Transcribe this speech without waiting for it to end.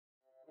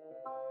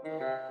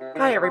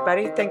Hi,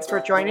 everybody. Thanks for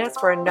joining us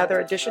for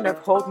another edition of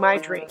Hold My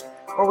Drink,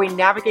 where we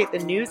navigate the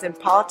news and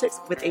politics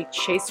with a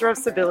chaser of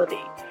civility.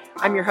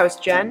 I'm your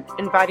host, Jen,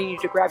 inviting you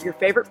to grab your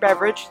favorite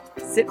beverage,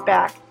 sit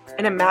back,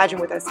 and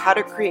imagine with us how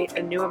to create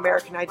a new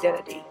American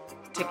identity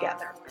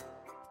together.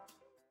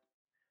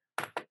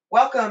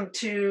 Welcome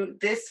to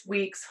this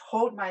week's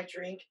Hold My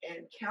Drink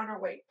and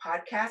Counterweight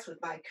podcast with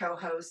my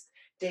co-host,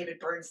 David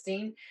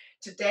Bernstein.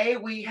 Today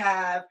we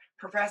have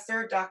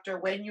Professor Dr.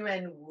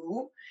 Wenyuan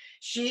Wu.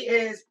 She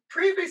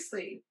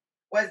previously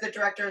was the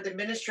Director of the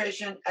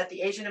Administration at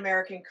the Asian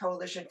American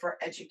Coalition for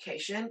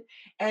Education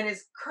and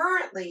is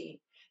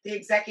currently the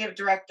Executive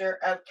Director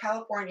of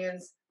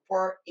Californians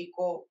for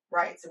Equal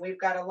Rights. And we've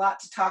got a lot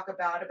to talk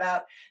about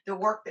the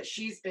work that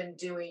she's been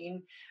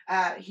doing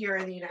here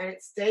in the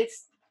United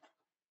States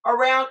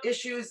around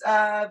issues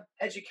of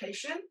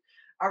education,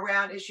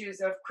 around issues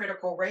of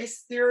critical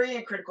race theory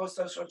and critical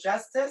social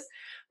justice.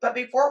 But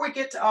before we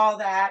get to all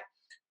that,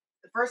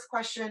 the first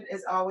question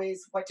is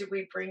always, what did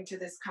we bring to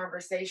this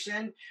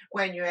conversation?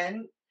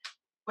 Wenyuan,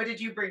 what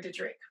did you bring to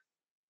drink?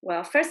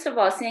 Well, first of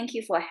all, thank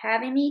you for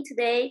having me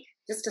today.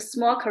 Just a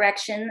small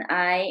correction.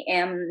 I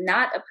am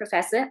not a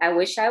professor. I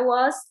wish I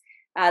was.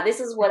 This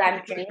is what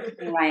I'm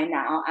drinking right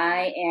now.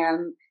 I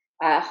am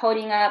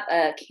holding up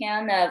a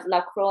can of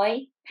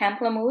LaCroix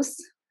pamplemousse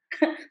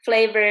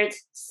flavored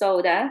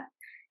soda.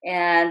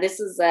 And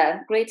this is a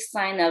great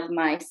sign of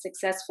my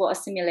successful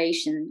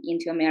assimilation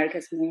into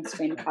America's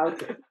mainstream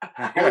culture.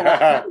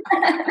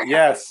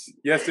 Yes,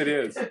 it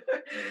is.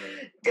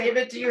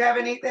 David, do you have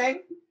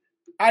anything?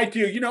 I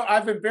do. You know,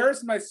 I've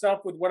embarrassed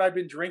myself with what I've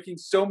been drinking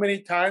so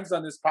many times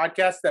on this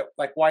podcast that,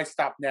 why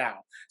stop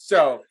now?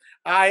 So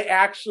I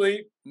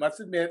actually must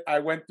admit, I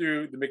went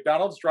through the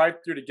McDonald's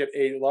drive-thru to get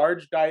a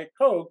large Diet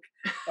Coke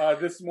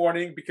this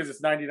morning because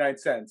it's 99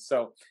 cents.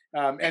 So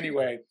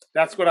anyway,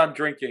 that's what I'm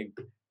drinking.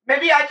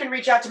 Maybe I can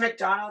reach out to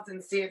McDonald's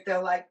and see if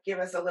they'll give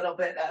us a little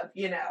bit of,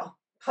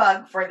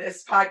 plug for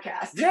this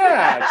podcast.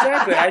 Yeah,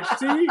 exactly.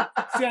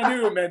 I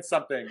knew it meant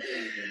something.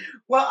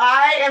 Well,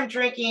 I am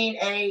drinking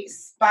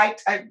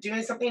I'm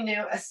doing something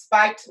new, a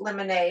spiked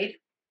lemonade.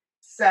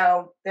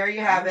 So there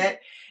you have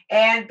it.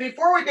 And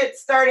before we get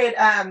started,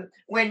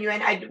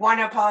 Wenyuan, I want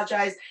to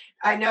apologize.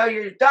 I know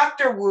you're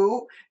Dr.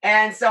 Wu,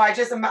 and so I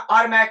just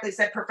automatically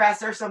said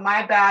professor, so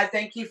my bad.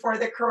 Thank you for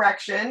the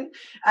correction.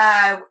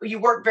 You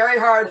worked very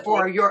hard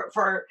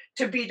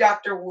to be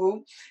Dr.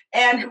 Wu.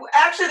 And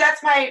actually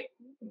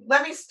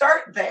let me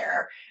start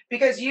there,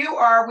 because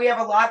we have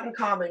a lot in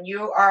common.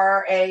 You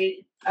are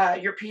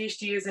your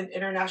PhD is in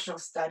international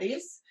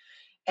studies,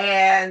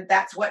 and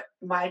that's what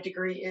my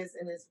degree is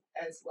in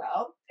as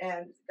well,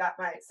 and got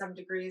some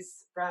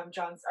degrees from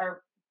Johns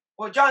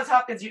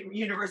Hopkins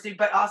University,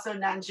 but also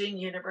Nanjing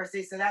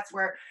University. So that's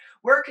where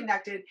we're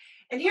connected.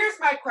 And here's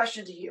my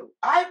question to you.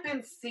 I've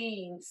been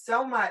seeing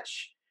so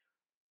much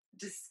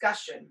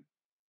discussion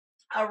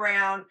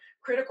around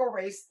critical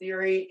race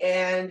theory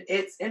and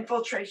its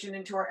infiltration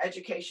into our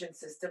education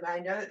system. I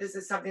know that this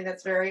is something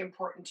that's very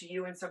important to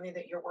you and something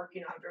that you're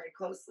working on very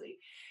closely.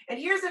 And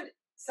here's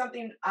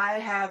something I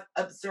have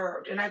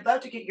observed, and I'd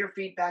love to get your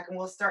feedback, and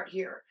we'll start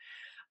here.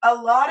 A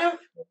lot of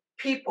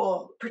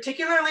people,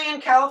 particularly in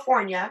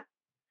California,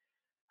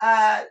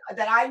 that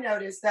I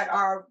noticed that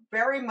are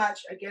very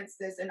much against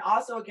this, and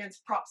also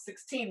against Prop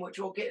 16, which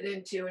we'll get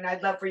into, and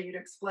I'd love for you to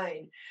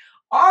explain,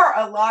 are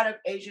a lot of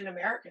Asian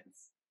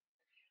Americans.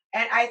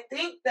 And I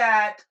think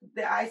that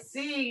I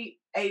see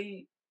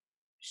a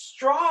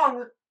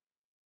strong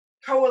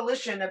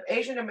coalition of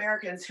Asian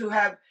Americans who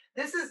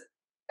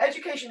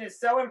education is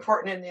so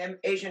important in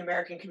the Asian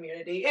American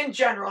community in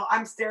general.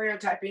 I'm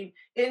stereotyping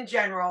in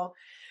general,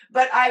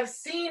 but I've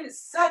seen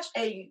such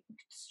a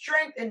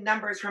strength in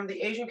numbers from the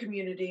Asian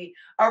community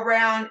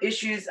around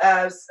issues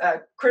of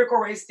critical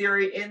race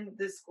theory in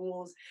the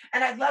schools.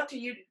 And I'd love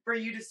for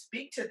you to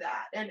speak to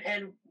that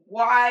and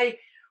why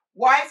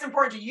it's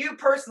important to you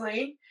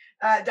personally,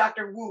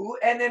 Dr. Wu,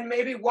 and then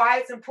maybe why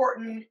it's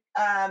important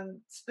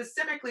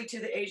specifically to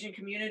the Asian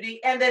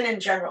community, and then in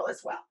general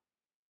as well.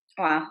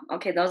 Wow.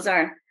 Okay, those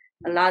are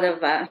a lot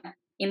of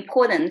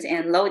important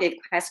and loaded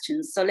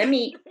questions. So let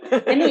me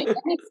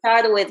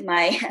start with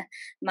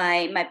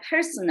my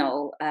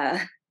personal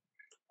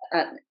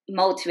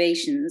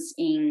motivations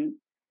in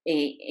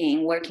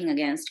working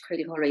against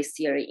critical race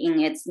theory.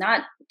 It's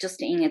not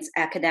just in its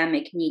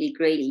academic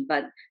nitty-gritty,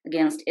 but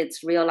against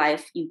its real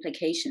life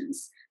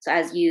implications. So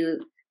as you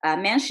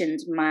mentioned,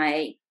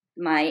 my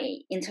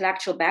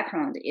intellectual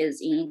background is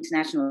in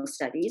international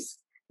studies.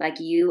 Like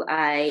you,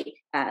 I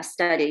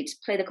studied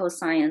political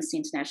science,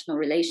 international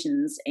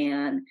relations,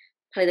 and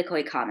political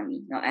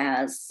economy,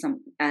 as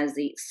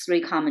the three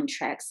common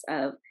tracks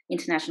of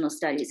international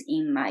studies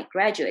in my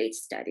graduate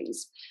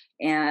studies.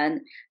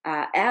 And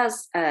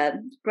as a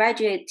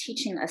graduate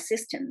teaching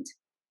assistant,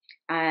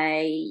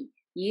 I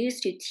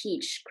used to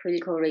teach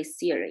critical race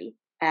theory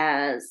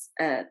as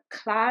a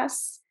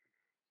class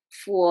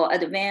for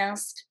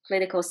advanced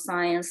political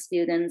science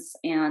students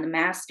and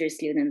master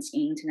students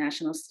in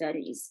international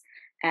studies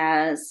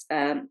as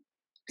a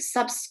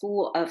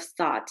sub-school of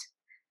thought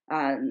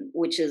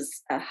which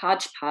is a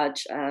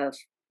hodgepodge of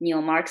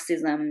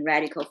neo-Marxism,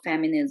 radical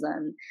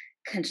feminism,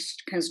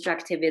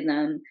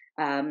 constructivism,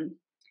 and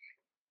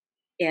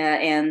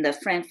the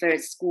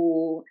Frankfurt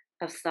School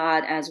of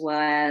Thought, as well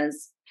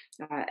as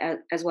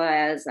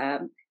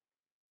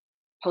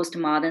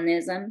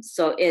postmodernism.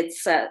 So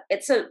it's a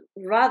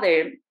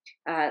rather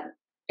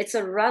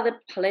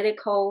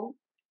political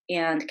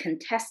and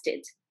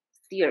contested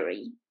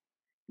theory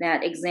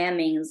that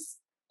examines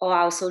all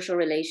our social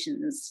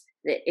relations,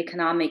 the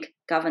economic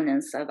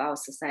governance of our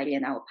society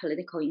and our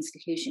political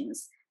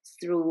institutions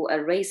through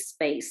a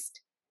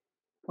race-based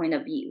point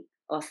of view,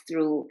 or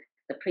through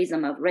the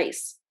prism of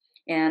race.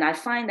 And I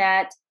find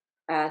that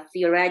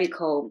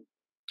theoretical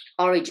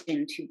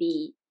origin to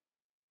be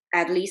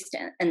at least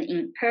an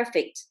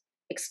imperfect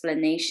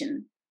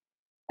explanation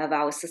of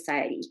our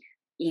society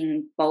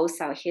in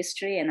both our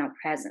history and our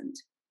present.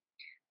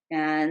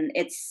 And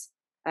it's,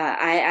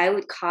 I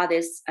would call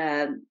this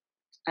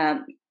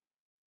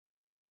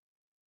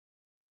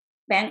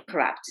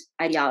bankrupt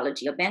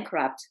ideology, a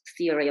bankrupt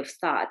theory of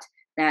thought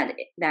that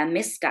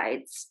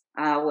misguides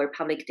our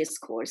public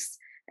discourse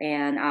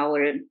and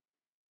our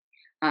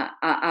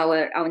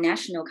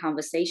national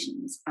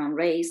conversations on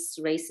race,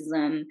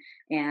 racism,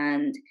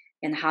 and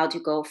how to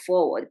go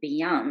forward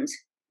beyond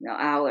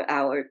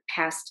our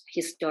past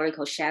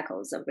historical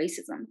shackles of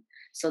racism.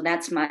 So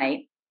that's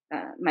my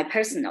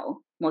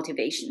personal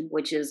motivation,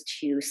 which is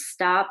to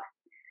stop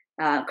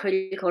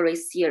critical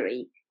race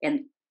theory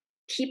and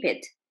keep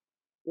it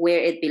where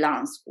it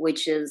belongs,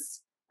 which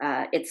is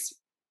its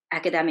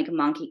academic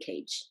monkey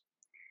cage.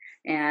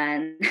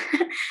 And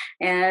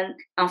and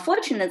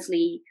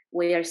unfortunately,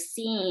 we are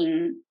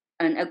seeing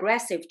an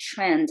aggressive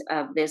trend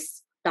of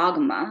this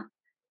dogma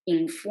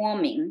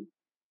informing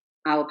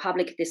our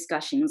public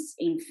discussions,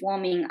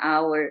 informing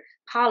our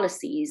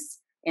policies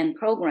and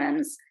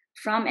programs,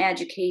 from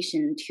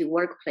education to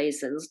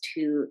workplaces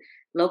to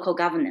local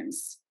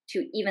governance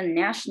to even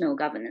national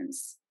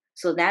governance.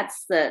 So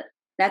that's the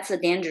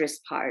dangerous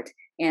part.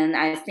 And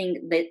I think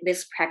that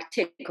this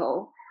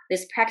practical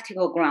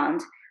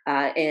ground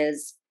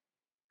is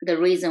the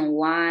reason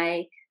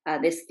why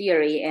this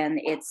theory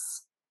and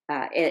its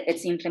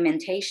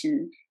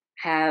implementation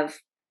have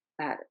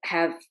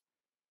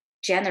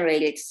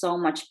generated so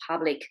much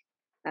public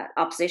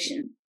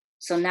opposition.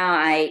 So now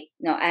I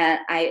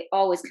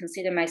always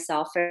consider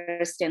myself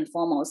first and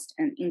foremost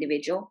an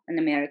individual, an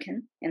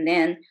American, and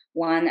then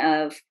one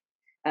of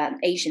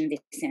Asian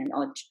descent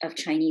or of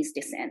Chinese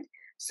descent.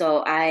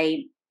 So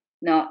I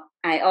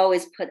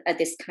always put a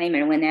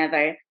disclaimer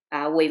whenever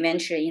we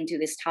venture into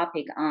this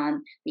topic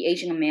on the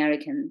Asian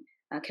American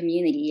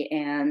community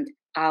and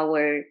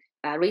our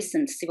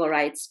recent civil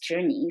rights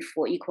journey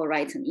for equal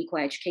rights and equal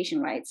education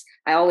rights.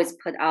 I always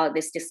put out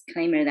this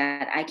disclaimer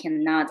that I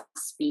cannot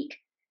speak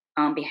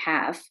on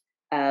behalf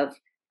of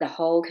the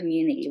whole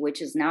community,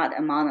 which is not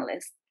a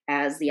monolith,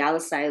 as the other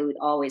side would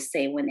always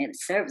say when it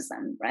serves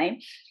them,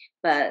 right?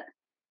 But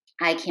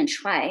I can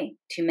try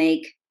to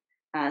make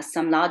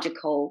some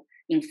logical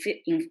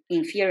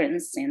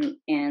inference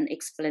and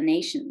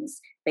explanations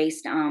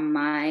based on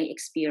my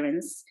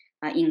experience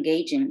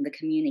engaging the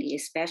community,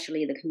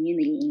 especially the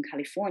community in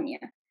California.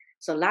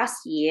 So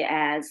last year,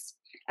 as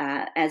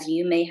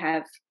you may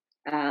have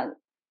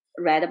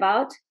read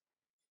about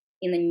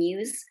in the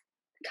news,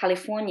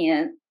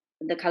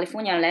 the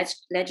California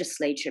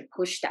legislature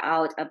pushed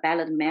out a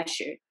ballot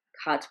measure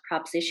called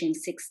Proposition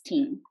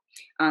 16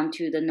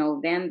 onto the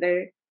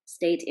November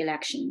state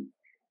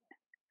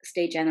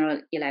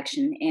general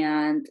election,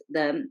 and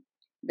the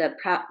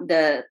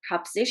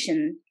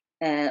proposition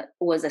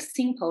was a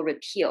simple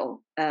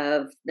repeal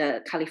of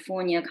the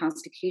California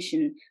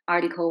Constitution,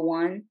 Article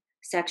 1,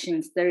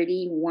 Section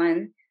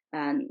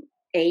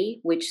 31A,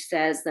 which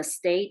says the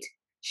state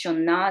shall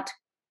not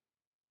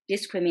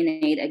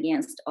discriminate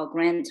against or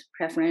grant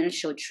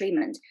preferential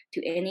treatment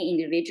to any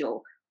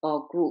individual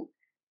or group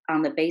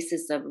on the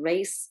basis of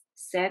race,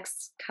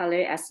 sex,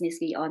 color,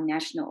 ethnicity, or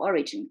national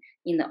origin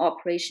in the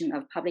operation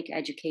of public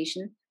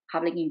education,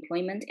 public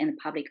employment, and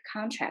public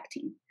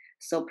contracting.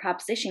 So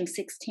Proposition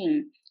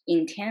 16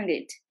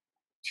 intended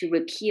to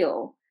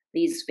repeal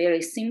these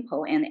very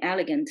simple and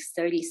elegant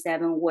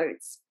 37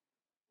 words,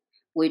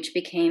 which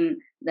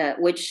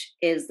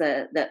is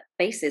the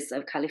basis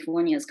of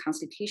California's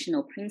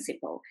constitutional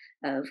principle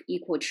of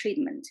equal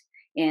treatment,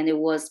 and it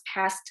was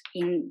passed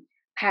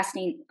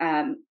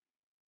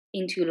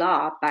into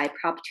law by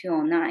Prop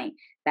 209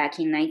 back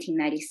in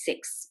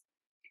 1996.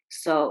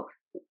 So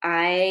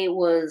I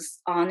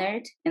was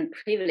honored and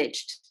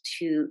privileged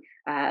to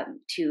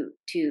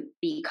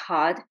be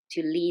called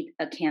to lead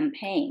a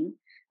campaign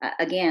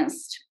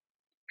against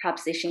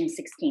Proposition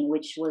 16,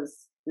 which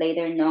was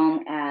later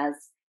known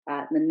as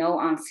the No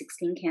on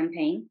 16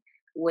 campaign.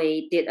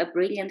 We did a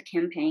brilliant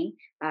campaign.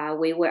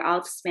 We were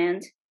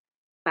outspent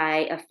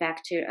by a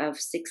factor of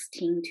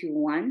 16 to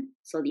 1.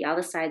 So the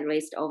other side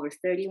raised over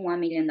 $31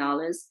 million.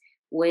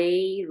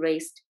 We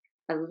raised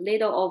a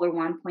little over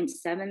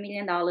 $1.7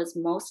 million,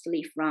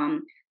 mostly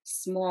from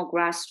small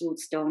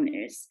grassroots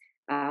donors,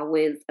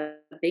 with a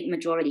big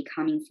majority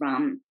coming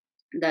from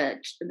the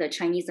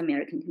Chinese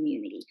American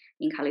community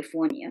in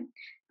California.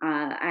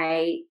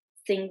 I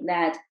think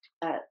that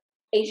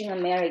Asian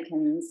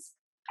Americans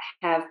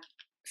have,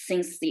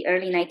 since the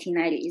early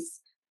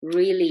 1990s,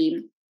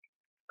 really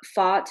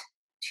fought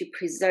to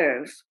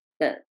preserve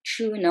the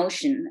true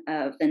notion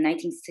of the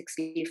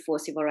 1964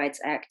 Civil Rights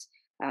Act,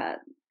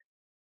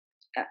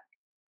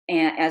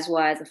 and as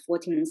well as the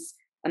 14th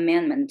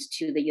Amendment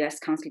to the U.S.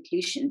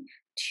 Constitution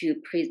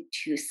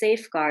to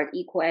safeguard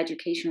equal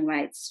education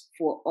rights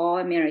for all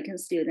American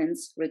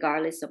students,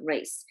 regardless of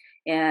race.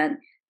 And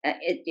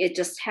it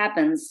just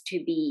happens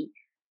to be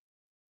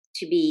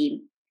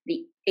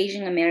the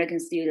Asian American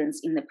students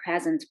in the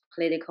present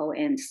political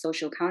and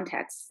social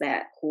contexts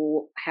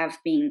who have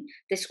been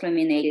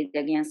discriminated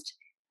against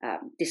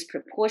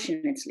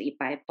disproportionately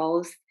by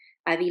both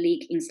Ivy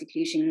League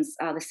institutions,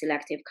 the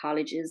selective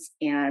colleges,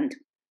 and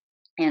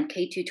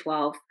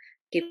K-12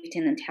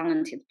 gifted and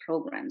talented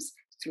programs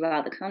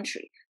throughout the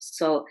country.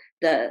 So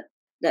the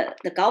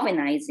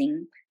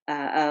galvanizing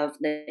of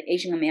the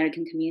Asian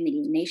American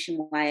community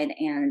nationwide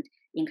and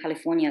in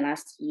California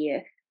last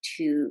year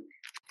to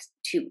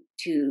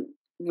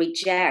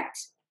reject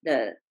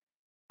the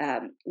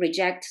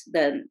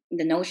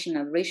notion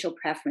of racial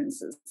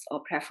preferences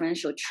or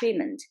preferential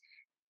treatment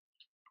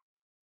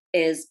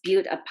is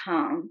built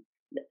upon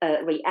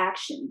a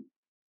reaction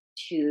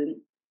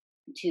to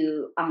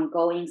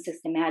ongoing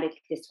systematic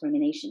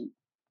discrimination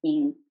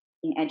in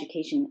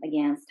education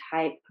against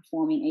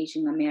high-performing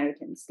Asian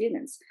American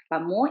students.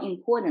 But more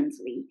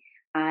importantly,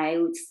 I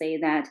would say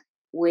that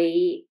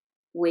we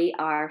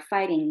are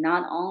fighting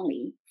not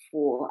only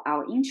for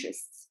our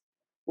interests,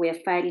 we are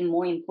fighting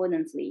more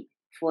importantly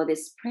for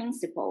this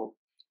principal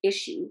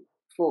issue,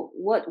 for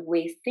what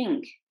we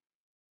think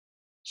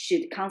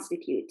should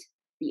constitute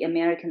the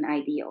American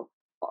ideal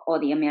or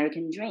the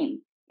American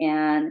dream.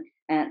 And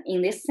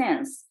in this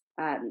sense,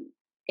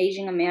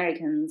 Asian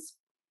Americans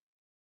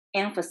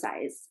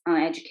emphasize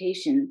on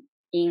education,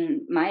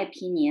 in my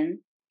opinion,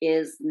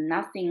 is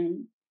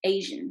nothing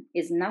Asian,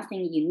 is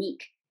nothing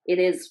unique. It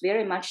is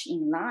very much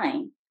in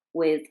line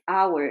with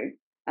our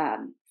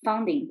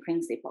founding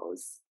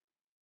principles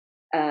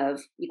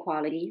of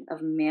equality,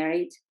 of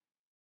merit,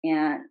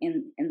 and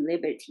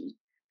liberty.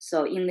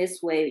 So in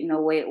this way,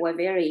 we're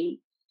very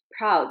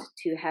proud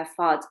to have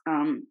fought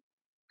on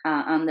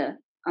the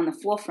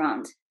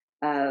forefront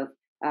of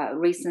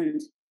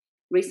recent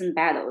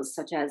battles,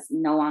 such as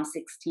No on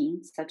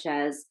 16, such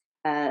as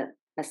a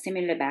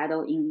similar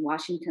battle in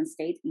Washington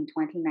State in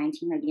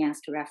 2019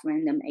 against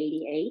Referendum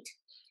 88,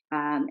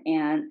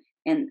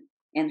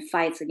 and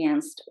fights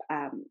against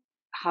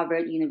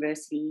Harvard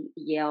University,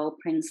 Yale,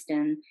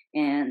 Princeton,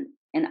 and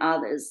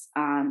others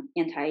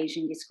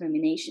anti-Asian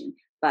discrimination.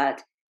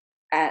 But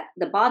at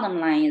the bottom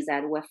line is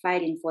that we're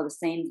fighting for the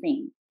same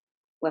thing.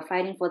 We're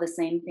fighting for the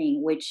same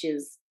thing, which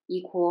is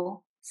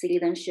equal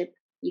citizenship,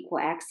 equal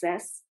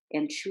access,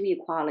 and true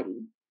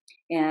equality.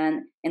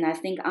 And I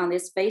think on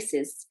this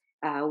basis,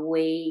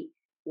 we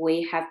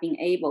have been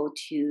able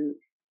to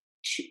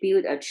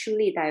build a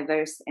truly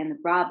diverse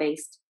and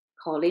broad-based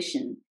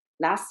coalition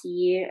last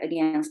year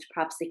against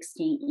Prop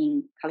 16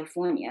 in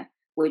California,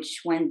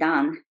 which went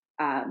down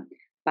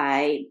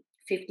by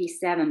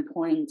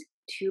 57.2%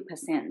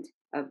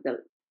 of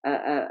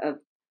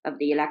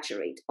the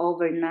electorate.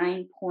 Over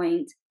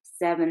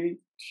 9.72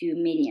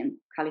 million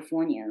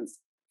Californians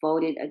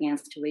voted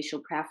against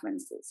racial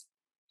preferences,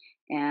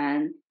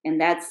 and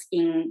that's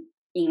in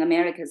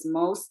America's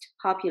most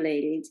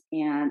populated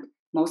and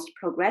most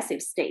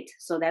progressive state.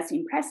 So that's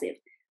impressive.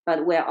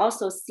 But we're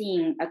also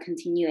seeing a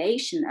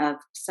continuation of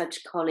such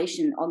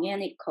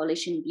organic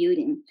coalition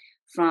building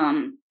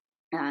from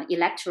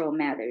electoral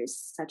matters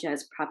such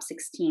as Prop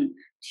 16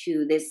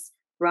 to this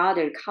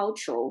broader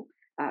cultural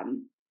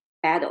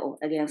battle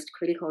against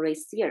critical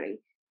race theory.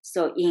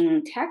 So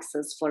in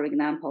Texas, for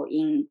example,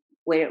 in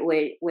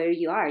where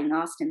you are in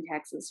Austin,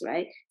 Texas,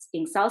 right?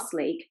 In South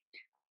Lake,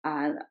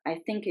 I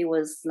think it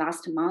was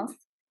last month,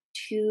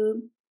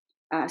 two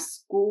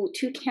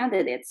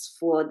candidates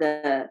for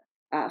the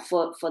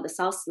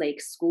South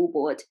Lake School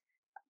Board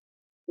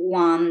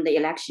won the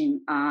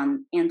election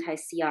on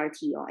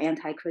anti-CRT or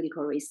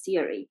anti-critical race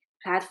theory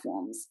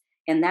platforms.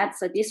 And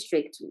that's a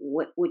district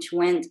which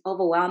went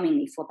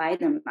overwhelmingly for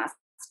Biden last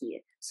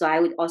year. So I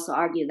would also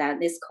argue that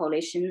this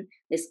coalition,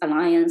 this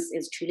alliance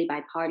is truly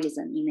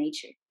bipartisan in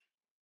nature.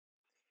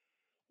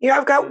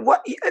 I've got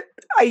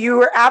you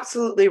were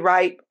absolutely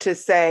right to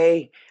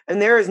say, and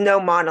there is no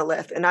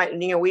monolith, and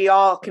we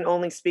all can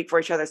only speak for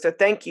each other. So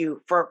thank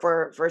you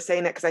for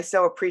saying that, because I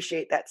so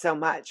appreciate that so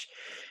much.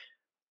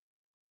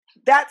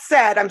 That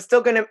said, I'm still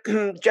going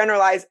to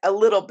generalize a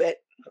little bit.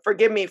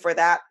 Forgive me for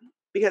that,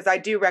 because I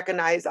do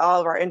recognize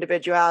all of our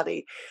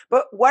individuality.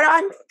 But what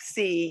I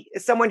see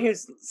as someone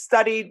who's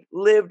studied,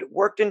 lived,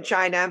 worked in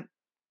China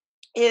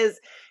is,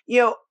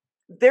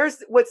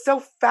 there's what's so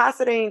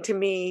fascinating to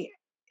me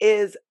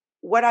is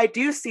what I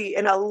do see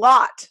in a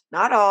lot,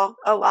 not all,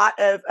 a lot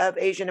of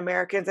Asian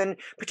Americans, and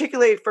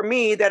particularly for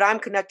me that I'm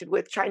connected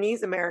with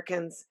Chinese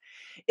Americans,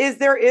 is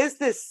there is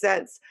this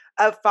sense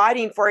of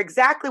fighting for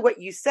exactly what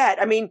you said.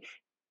 I mean,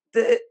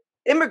 the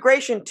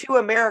immigration to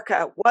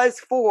America was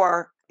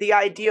for the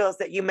ideals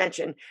that you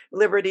mentioned: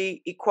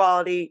 liberty,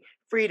 equality,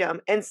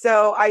 freedom. And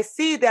so I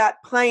see that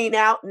playing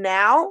out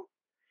now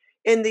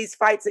in these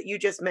fights that you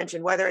just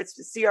mentioned, whether it's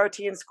the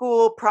CRT in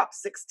school, Prop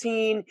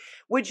 16.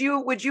 Would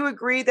you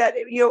agree that,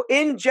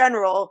 in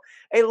general,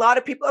 a lot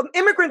of people,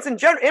 immigrants in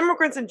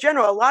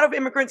general, a lot of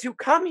immigrants who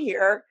come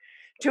here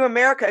to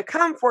America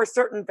come for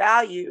certain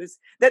values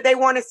that they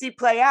want to see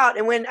play out?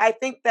 And when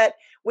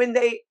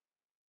they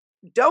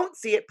don't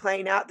see it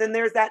playing out, then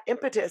there's that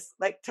impetus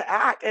like to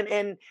act,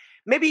 and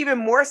maybe even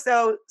more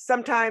so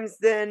sometimes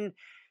than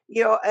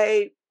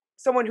a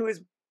someone who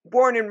is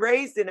born and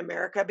raised in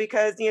America,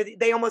 because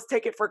they almost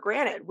take it for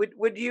granted.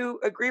 Would you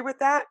agree with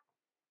that?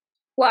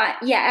 Well,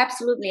 yeah,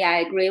 absolutely. I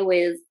agree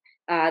with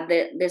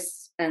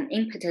this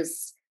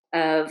impetus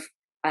of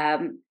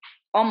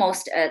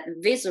almost a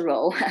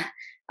visceral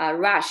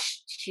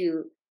rush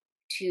to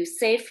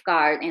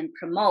safeguard and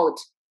promote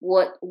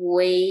what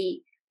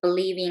we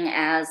believing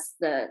as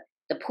the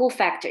pull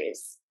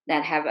factors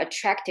that have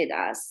attracted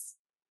us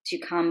to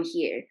come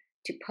here,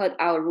 to put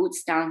our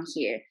roots down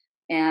here.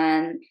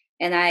 And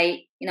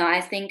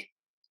I think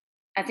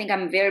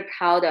I'm very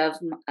proud of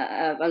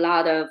a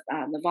lot of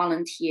the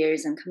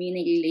volunteers and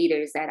community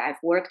leaders that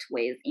I've worked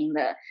with in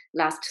the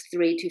last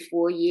 3 to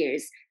 4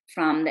 years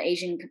from the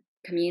Asian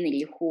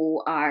community,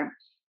 who are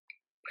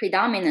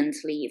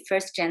predominantly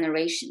first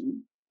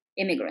generation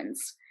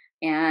immigrants.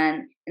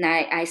 And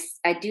I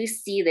do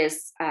see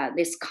this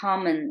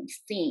common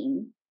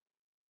theme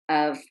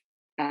of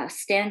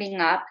standing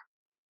up,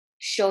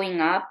 showing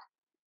up,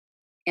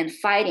 and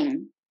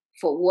fighting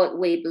for what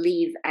we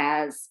believe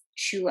as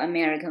true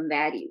American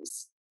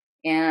values.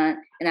 And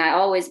I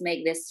always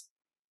make this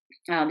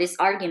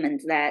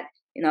argument that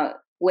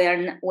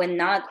we're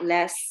not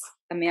less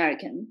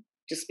American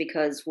just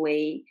because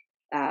we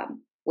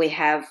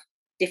have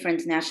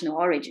different national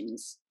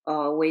origins,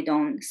 or we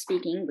don't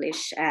speak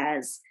English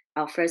as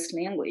our first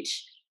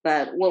language.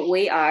 But what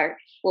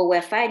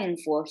we're fighting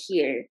for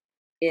here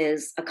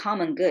is a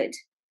common good.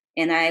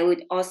 And I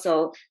would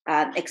also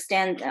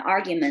extend the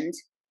argument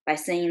by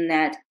saying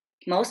that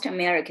most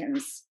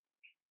Americans,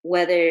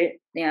 whether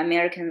they're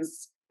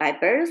Americans by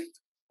birth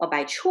or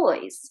by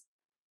choice,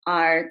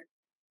 are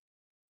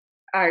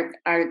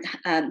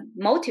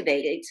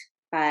motivated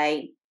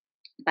by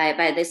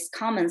this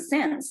common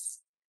sense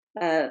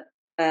of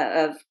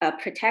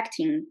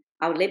protecting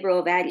our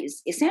liberal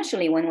values.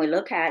 Essentially, when we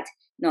look at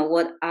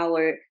what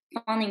our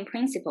founding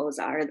principles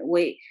are,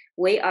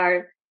 we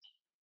are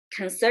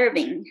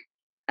conserving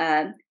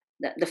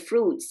the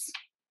fruits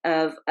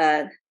of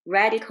a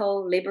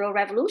radical liberal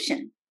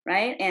revolution,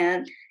 right?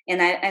 And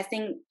I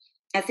think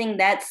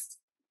that's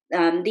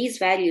these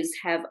values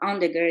have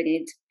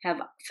undergirded,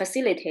 have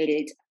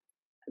facilitated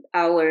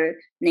our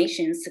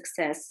nation's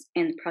success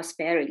and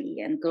prosperity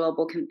and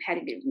global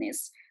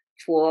competitiveness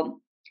for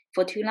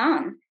too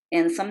long.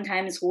 And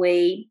sometimes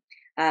we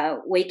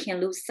can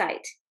lose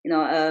sight,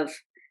 of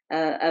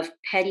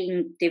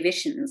petty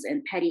divisions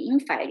and petty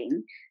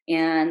infighting,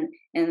 and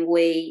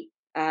we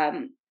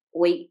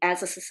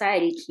as a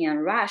society can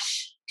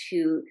rush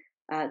to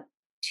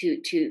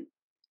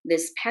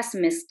this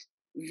pessimist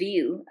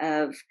view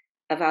of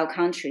our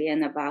country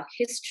and of our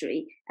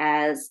history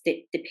as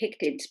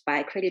depicted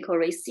by critical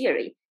race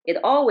theory. It's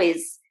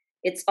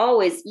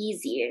always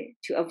easier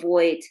to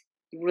avoid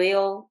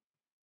real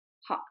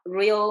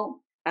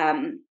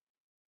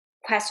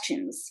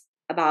questions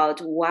about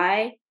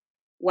why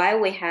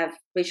we have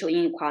racial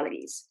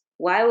inequalities,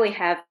 why we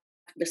have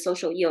the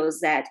social ills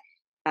that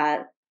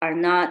are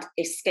not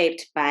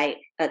escaped by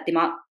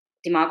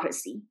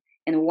democracy,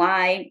 and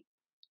why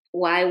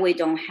we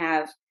don't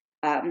have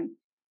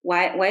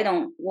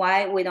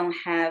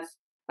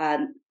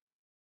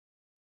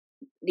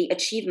the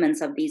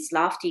achievements of these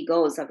lofty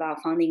goals of our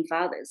founding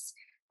fathers.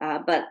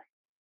 But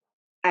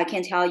I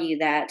can tell you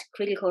that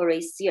critical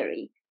race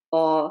theory,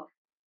 or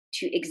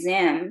to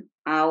examine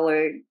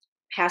our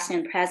past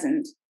and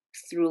present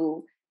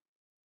through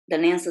the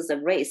lenses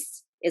of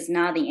race, is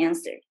not the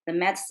answer. The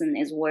medicine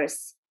is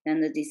worse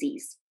than the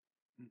disease.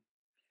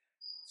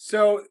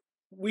 So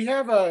we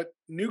have a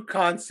new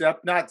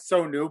concept, not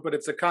so new, but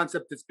it's a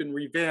concept that's been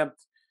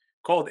revamped,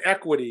 called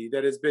equity,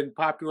 that has been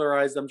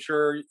popularized, I'm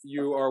sure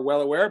you are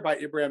well aware, by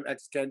Ibram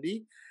X.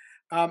 Kendi.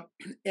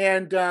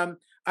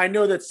 I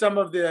know that some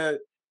of the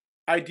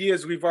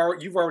ideas you've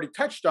already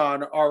touched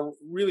on are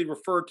really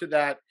referred to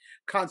that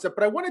concept,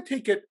 but I want to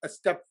take it a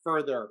step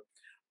further.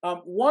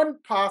 One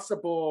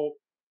possible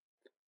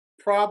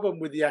problem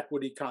with the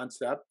equity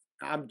concept,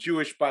 I'm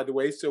Jewish, by the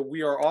way, so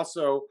we are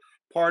also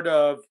part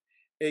of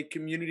a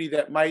community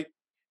that might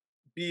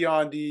be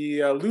on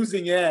the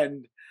losing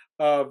end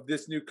of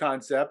this new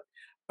concept.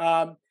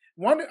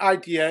 One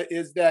idea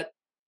is that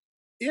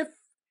if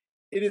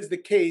it is the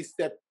case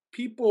that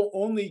people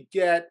only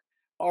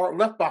are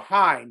left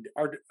behind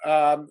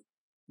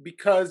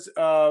because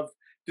of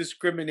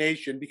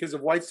discrimination, because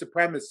of white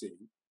supremacy,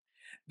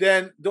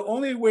 then the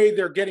only way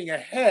they're getting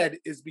ahead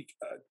is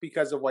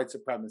because of white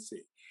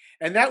supremacy.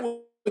 And that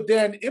would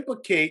then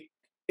implicate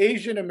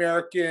Asian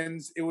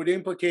Americans, it would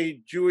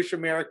implicate Jewish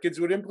Americans,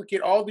 it would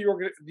implicate all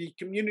the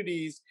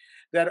communities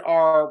that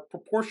are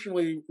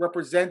proportionally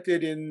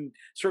represented in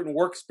certain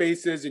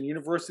workspaces and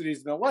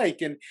universities and the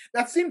like. And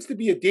that seems to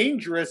be a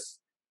dangerous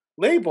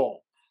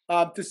label,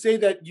 to say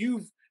that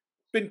you've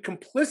been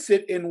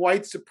complicit in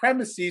white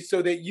supremacy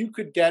so that you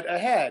could get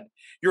ahead.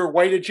 You're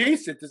white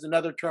adjacent is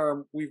another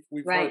term we've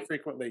Right. heard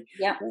frequently.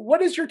 Yeah.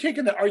 What is your take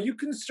on that? Are you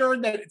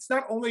concerned that it's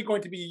not only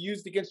going to be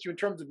used against you in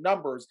terms of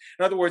numbers?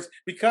 In other words,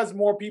 because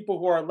more people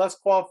who are less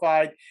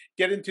qualified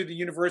get into the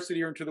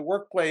university or into the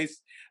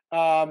workplace,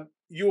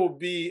 you will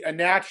be a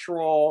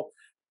natural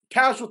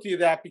casualty of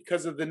that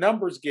because of the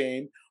numbers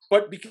game,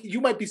 but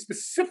you might be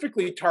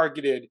specifically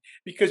targeted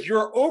because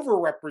you're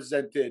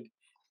overrepresented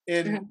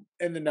in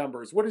the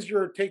numbers. What is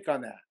your take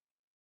on that?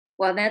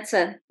 Well, that's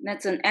an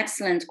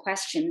excellent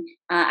question.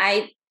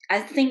 I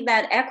think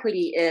that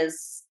equity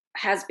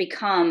has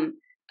become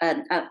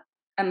an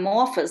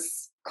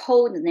amorphous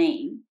code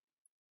name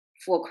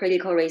for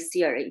critical race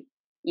theory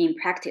in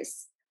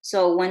practice.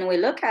 So when we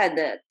look at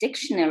the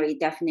dictionary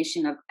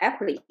definition of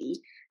equity,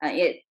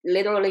 it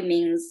literally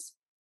means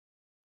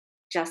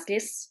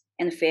justice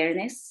and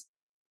fairness,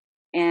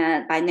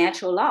 and by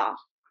natural law.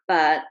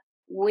 But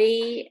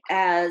we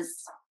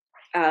as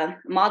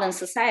modern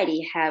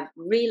society have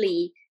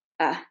really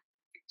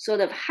sort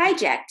of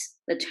hijacked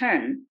the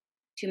term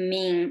to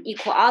mean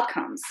equal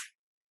outcomes.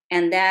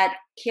 And that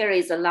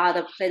carries a lot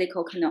of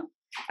political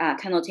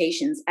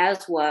connotations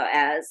as well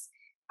as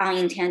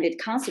unintended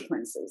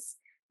consequences,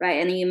 right?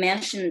 And you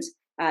mentioned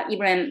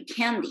Ibram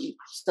Kendi.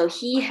 So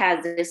he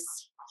has this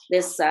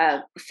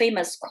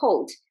famous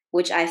quote,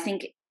 which I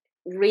think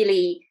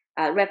really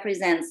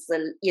represents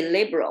the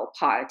illiberal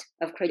part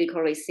of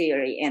critical race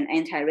theory and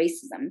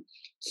anti-racism.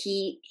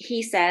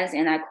 He says,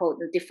 and I quote,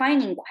 "The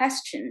defining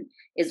question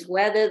is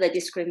whether the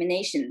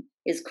discrimination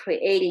is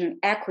creating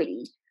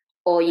equity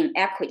or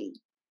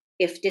inequity.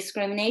 If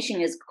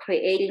discrimination is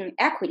creating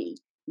equity,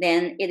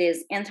 then it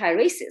is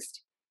anti-racist.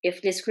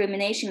 If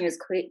discrimination is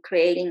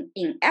creating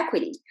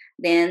inequity,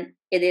 then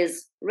it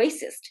is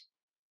racist."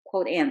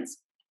 Quote ends.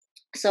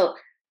 So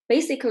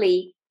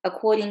basically,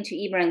 according to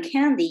Ibram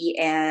Kendi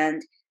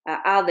and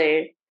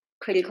other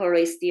critical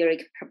race theory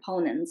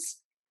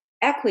proponents,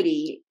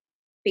 equity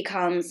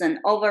becomes an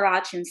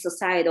overarching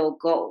societal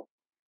goal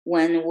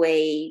when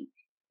we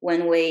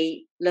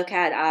look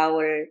at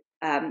our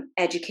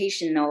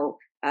educational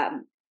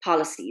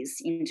policies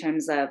in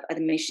terms of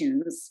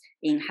admissions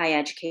in higher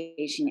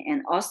education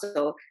and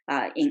also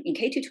in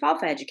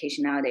K-12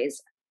 education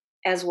nowadays,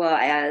 as well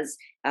as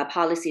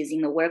policies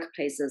in the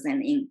workplaces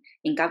and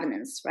in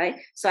governance, right?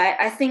 So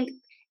I think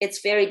it's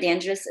very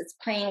dangerous. It's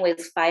playing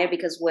with fire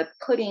because we're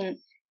putting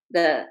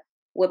a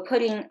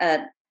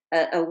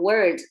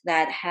word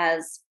that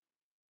has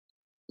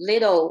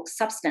little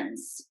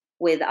substance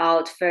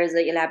without further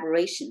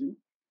elaboration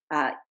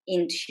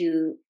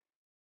into.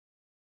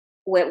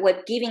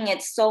 We're giving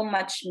it so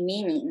much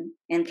meaning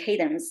and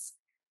cadence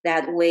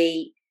that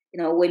we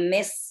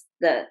miss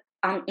the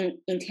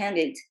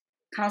unintended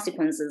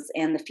consequences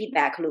and the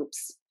feedback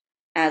loops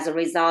as a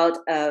result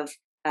of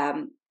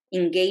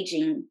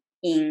engaging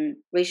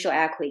in racial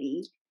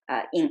equity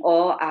in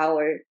all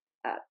our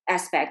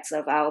aspects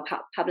of our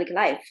public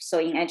life. So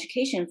in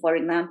education, for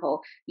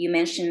example, you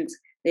mentioned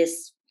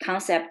this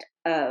concept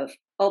of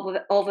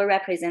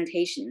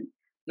overrepresentation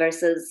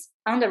versus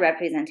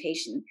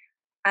underrepresentation.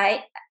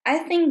 I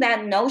think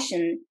that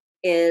notion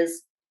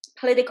is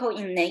political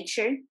in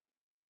nature,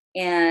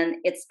 and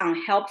it's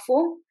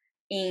unhelpful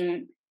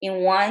in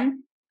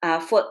one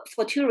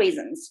for two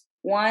reasons.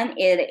 One,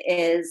 it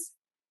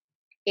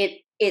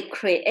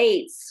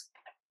creates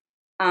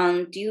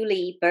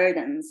unduly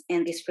burdens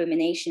and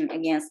discrimination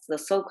against the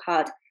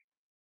so-called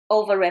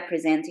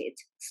overrepresented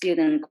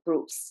student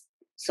groups.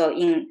 So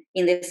in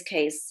this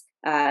case,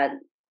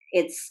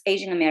 it's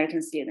Asian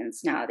American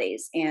students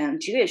nowadays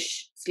and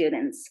Jewish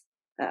students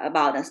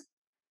about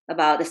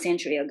a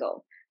century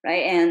ago,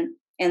 right? And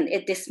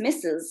it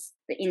dismisses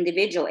the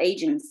individual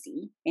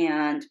agency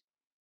and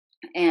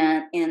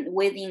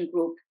within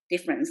group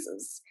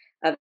differences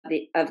of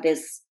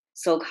this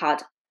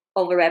so-called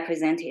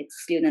overrepresented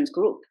student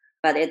group.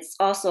 But it's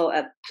also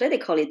a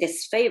politically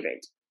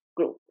disfavored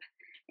group.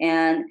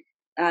 And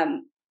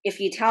if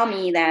you tell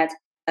me that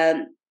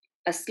a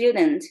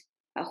student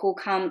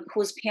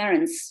whose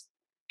parents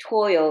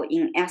toil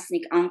in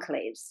ethnic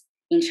enclaves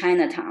in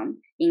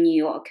Chinatown, in New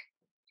York,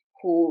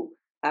 who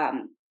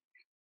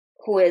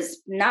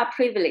is not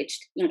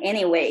privileged in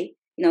any way,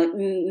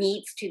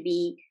 needs to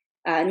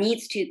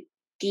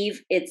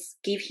give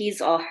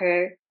his or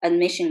her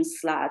admission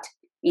slot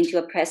into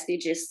a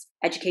prestigious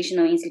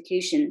educational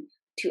institution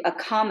to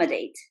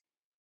accommodate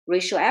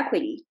racial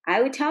equity,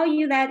 I would tell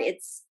you that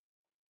it's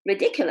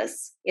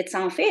ridiculous. It's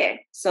unfair.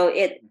 So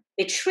it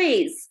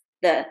betrays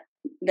the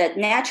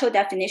natural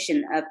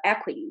definition of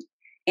equity.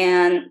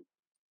 And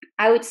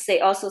I would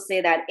also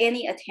say that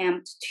any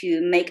attempt to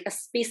make a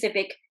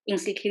specific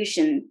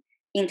institution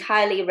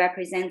entirely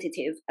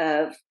representative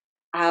of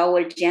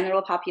our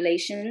general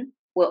population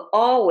will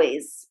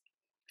always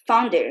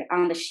founder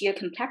on the sheer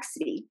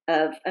complexity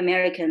of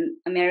American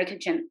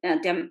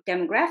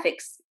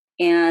demographics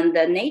and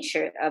the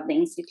nature of the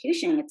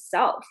institution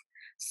itself.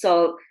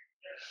 So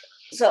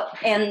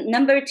and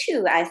number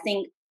two, I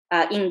think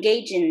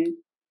engaging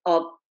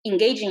or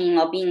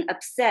being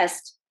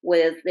obsessed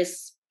with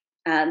this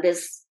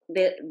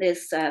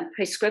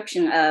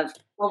prescription of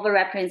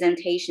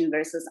overrepresentation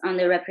versus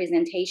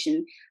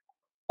underrepresentation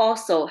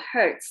also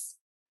hurts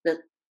the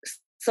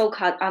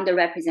so-called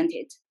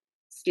underrepresented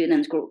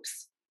student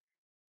groups.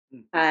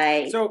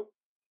 Right. Go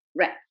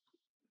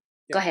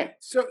ahead.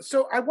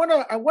 So I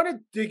wanna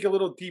dig a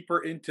little deeper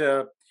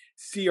into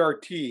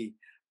CRT.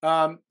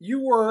 You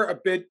were a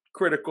bit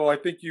critical. I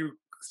think you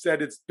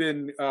said it's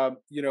been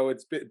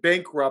it's been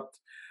bankrupt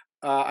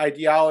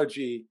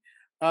ideology,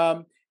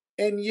 and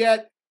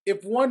yet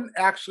if one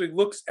actually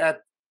looks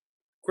at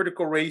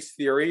critical race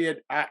theory,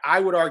 I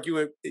would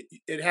argue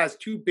it has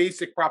two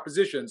basic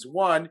propositions.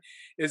 One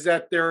is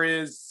that there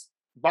is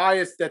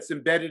bias that's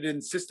embedded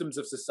in systems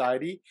of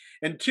society,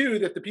 and two,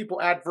 that the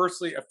people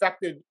adversely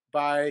affected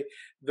by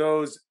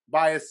those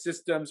biased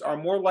systems are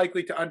more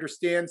likely to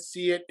understand,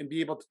 see it, and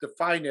be able to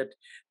define it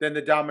than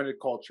the dominant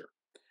culture.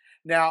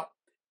 Now,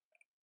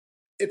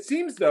 it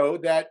seems, though,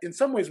 that in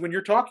some ways, when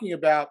you're talking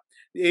about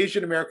the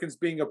Asian Americans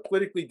being a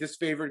politically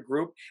disfavored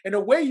group, in a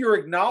way, you're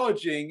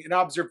acknowledging an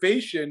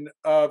observation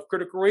of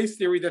critical race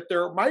theory that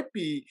there might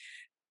be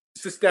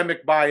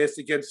systemic bias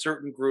against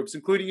certain groups,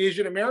 including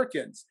Asian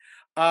Americans.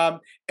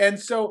 And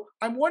so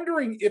I'm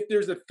wondering if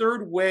there's a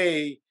third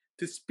way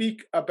to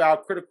speak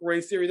about critical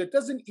race theory that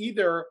doesn't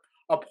either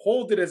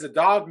uphold it as a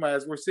dogma,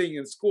 as we're seeing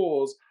in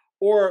schools,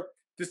 or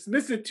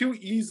dismiss it too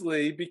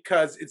easily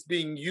because it's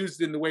being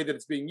used in the way that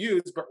it's being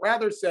used, but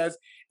rather says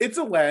it's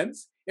a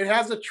lens. It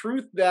has a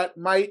truth that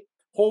might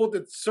hold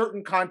in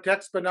certain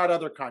contexts, but not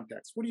other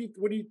contexts. What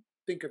do you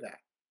think of that?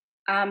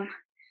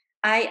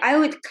 I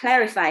would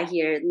clarify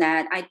here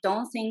that I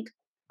don't think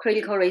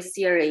critical race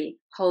theory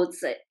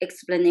holds an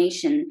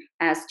explanation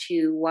as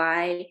to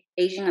why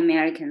Asian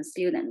American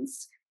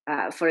students,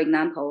 for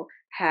example,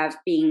 have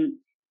been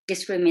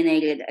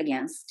discriminated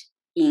against,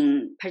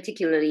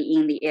 particularly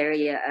in the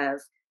area of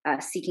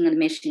seeking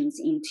admissions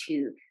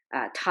into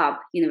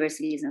top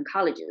universities and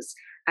colleges.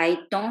 I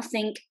don't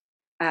think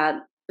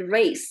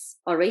race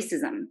or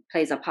racism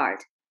plays a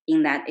part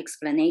in that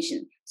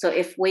explanation. So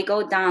if we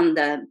go down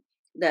the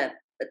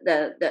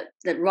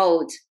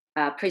road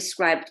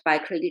prescribed by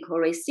critical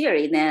race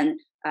theory, then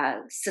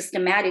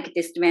systematic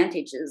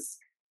disadvantages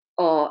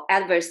or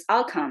adverse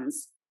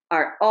outcomes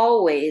are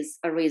always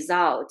a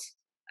result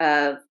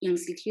of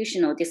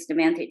institutional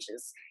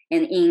disadvantages,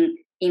 and in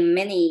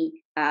many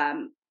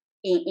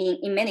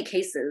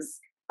cases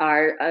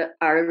are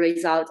a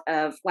result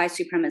of white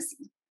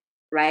supremacy,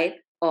 right,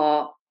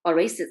 or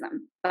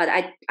racism. But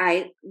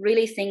I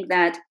really think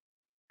that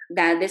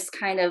this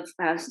kind of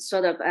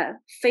sort of a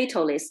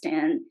fatalist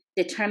and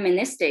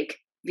deterministic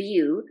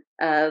view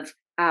of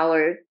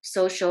our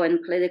social and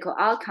political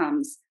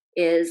outcomes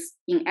is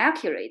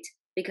inaccurate,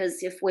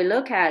 because if we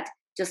look at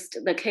just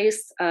the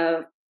case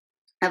of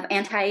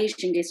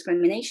anti-Asian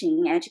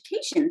discrimination in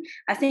education,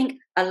 I think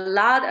a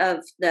lot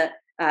of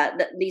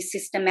these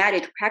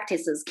systematic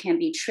practices can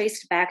be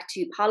traced back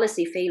to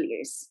policy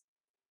failures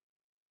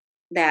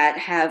that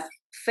have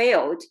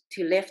failed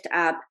to lift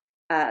up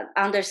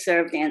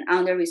underserved and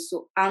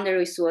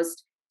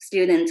under-resourced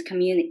students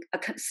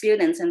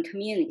and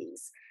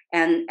communities.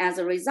 And as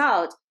a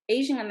result,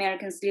 Asian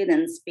American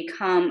students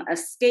become a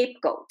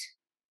scapegoat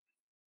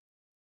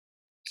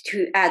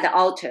at the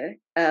altar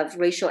of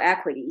racial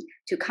equity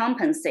to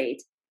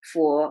compensate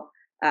for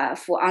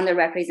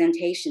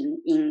underrepresentation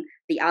in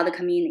the other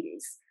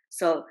communities.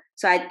 So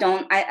I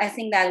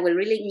think that we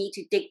really need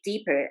to dig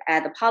deeper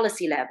at the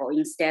policy level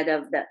instead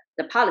of the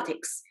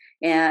politics.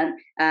 And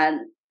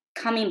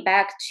coming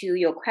back to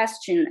your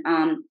question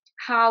on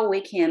how we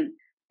can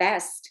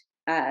best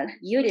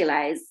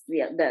utilize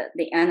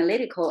the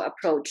analytical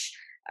approach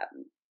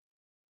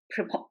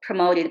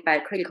promoted by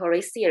critical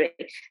race theory,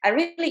 I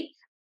really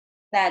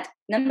that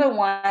number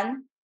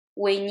one,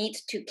 we need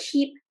to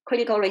keep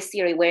critical race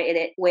theory where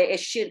it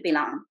should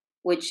belong,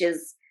 which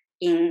is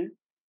in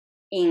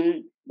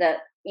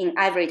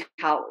ivory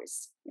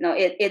towers.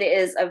 It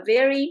is a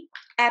very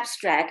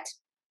abstract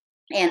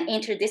and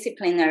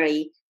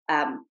interdisciplinary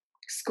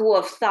school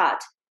of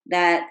thought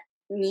that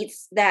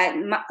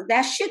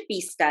should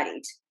be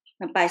studied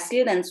by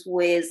students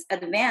with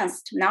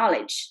advanced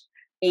knowledge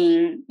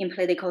in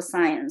political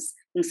science,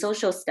 in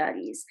social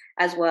studies,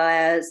 as well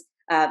as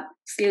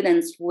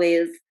students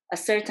with a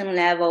certain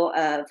level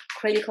of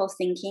critical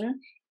thinking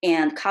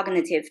and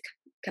cognitive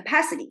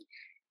capacity.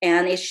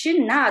 And it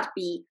should not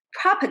be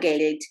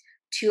propagated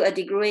to a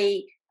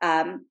degree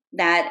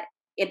that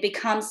it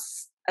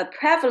becomes a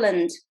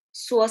prevalent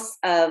source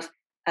of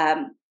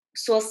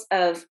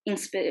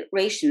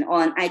inspiration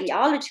or an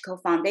ideological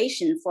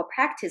foundation for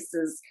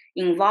practices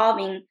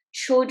involving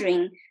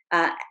children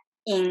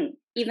even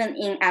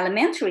in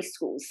elementary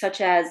schools,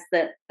 such as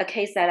a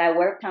case that I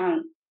worked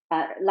on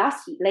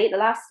late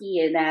last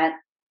year that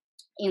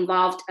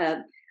involved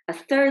a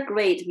third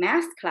grade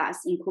math class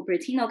in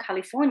Cupertino,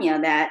 California,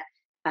 that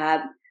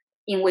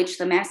in which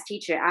the math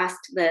teacher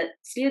asked the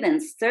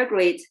students, third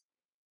graders,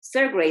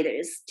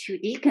 to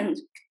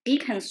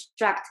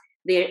deconstruct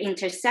their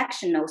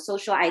intersectional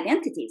social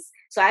identities.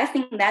 So I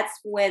think that's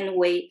when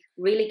we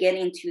really get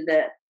into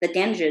the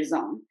danger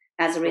zone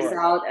as a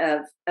result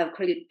of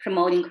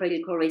promoting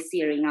critical race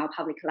theory in our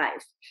public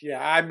life.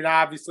 Yeah, I mean,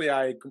 obviously,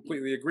 I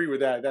completely agree with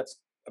that. That's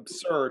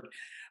absurd.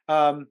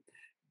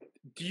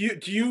 Do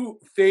you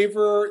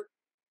favor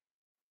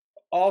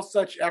all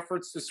such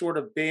efforts to sort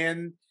of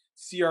ban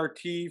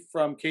CRT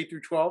from K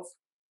through 12?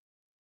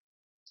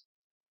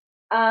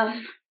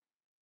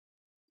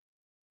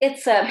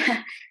 It's a,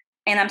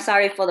 and I'm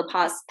sorry for the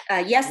pause.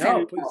 Yes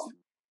and Please. no.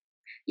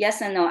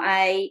 Yes and no.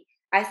 I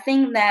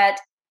think that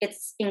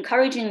it's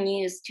encouraging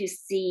news to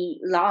see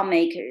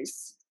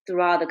lawmakers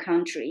throughout the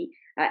country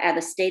at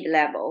the state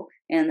level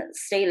and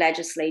state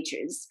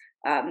legislatures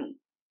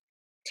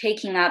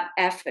taking up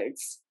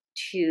efforts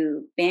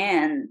to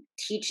ban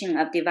teaching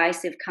of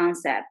divisive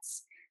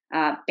concepts,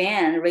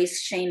 ban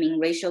race shaming,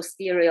 racial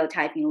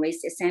stereotyping,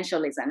 race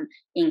essentialism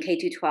in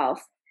K-12.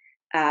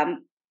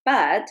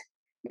 But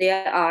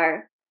there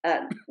are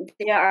a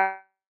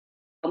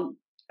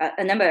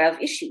number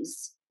of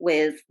issues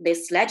with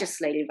this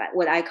legislative,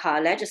 what I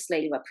call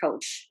legislative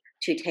approach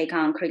to take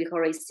on critical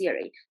race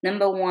theory.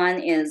 Number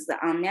one is the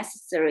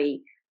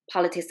unnecessary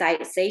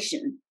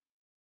politicization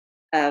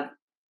of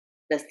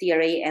the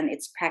theory and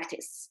its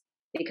practice.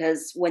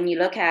 Because when you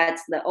look at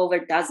the over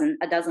a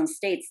dozen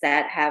states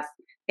that have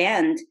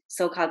banned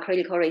so-called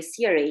critical race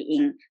theory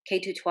in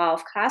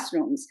K-12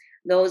 classrooms,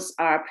 those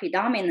are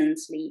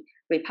predominantly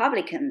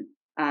Republican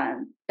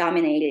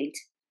dominated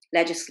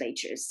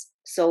legislatures.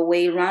 So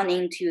we run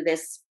into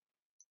this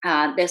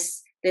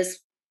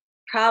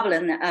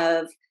problem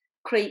of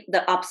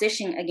the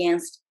opposition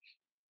against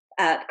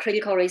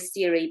critical race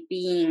theory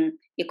being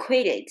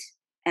equated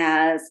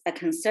as a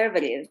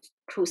conservative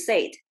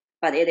crusade,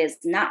 but it is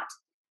not.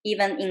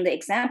 Even in the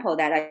example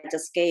that I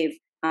just gave,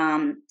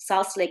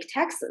 South Lake,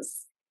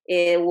 Texas,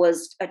 it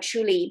was a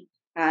truly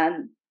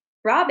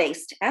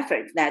broad-based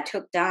effort that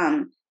took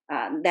down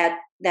that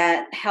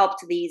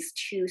helped these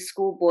two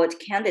school board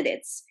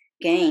candidates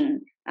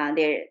gain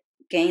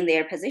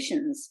their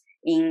positions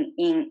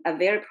in a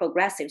very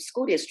progressive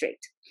school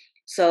district.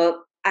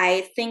 So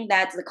I think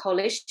that the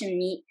coalition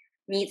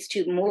needs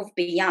to move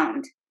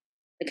beyond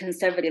the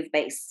conservative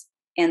base,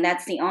 and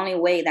that's the only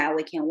way that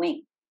we can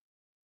win.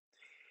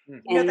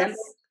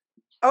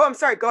 I'm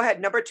sorry. Go ahead.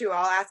 Number two,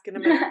 I'll ask in a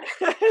minute.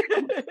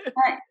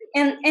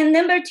 and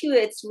number two,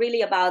 it's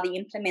really about the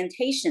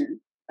implementation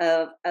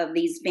of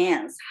these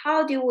bans.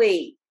 How do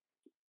we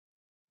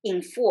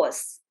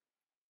enforce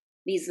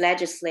these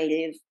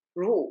legislative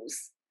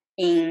rules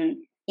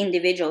in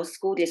individual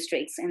school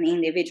districts and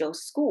individual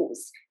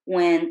schools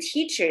when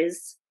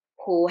teachers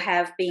who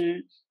have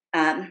been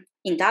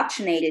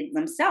indoctrinated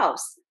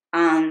themselves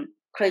on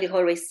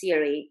critical race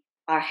theory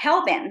are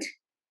hell-bent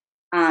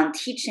on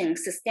teaching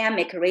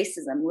systemic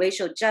racism,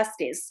 racial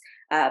justice,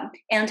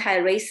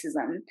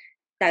 anti-racism,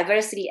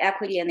 diversity,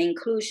 equity, and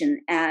inclusion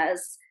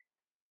as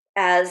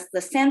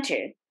the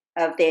center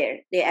of their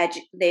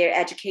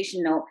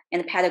educational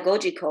and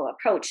pedagogical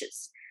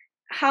approaches?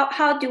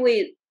 How do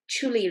we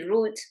truly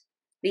root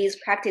these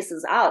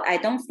practices out? I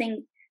don't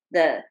think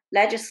the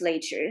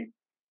legislature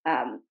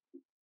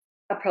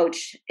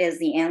approach is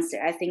the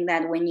answer. I think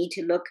that we need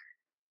to look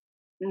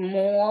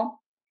more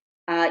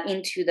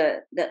into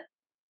the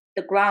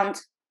ground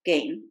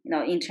game,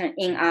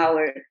 in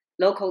our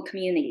local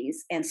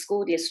communities and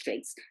school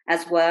districts,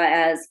 as well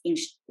as in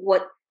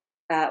what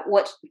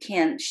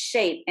can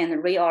shape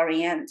and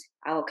reorient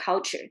our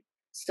culture.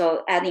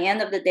 So at the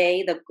end of the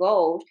day, the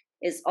goal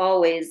is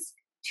always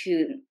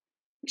to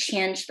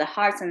change the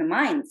hearts and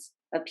minds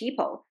of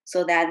people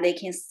so that they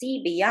can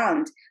see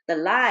beyond the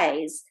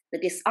lies, the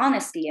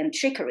dishonesty, and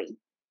trickery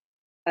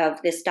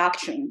of this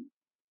doctrine.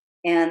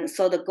 And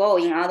so the goal,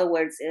 in other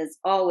words, is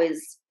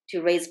always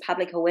to raise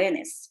public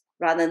awareness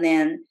rather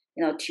than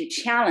to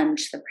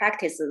challenge the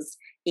practices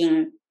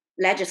in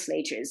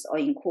legislatures or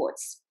in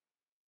courts.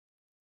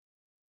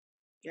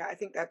 Yeah, I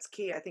think that's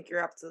key. I think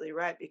you're absolutely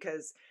right,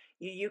 because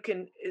you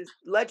can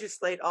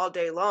legislate all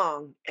day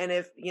long, and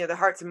if the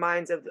hearts and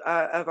minds of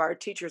our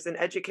teachers and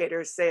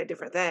educators say a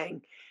different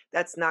thing,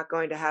 that's not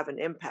going to have an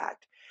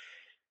impact.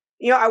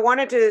 I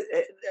wanted to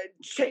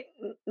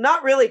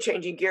not really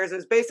changing gears. It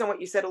was based on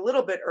what you said a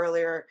little bit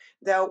earlier,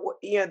 though.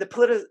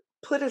 The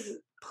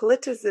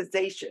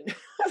politicization,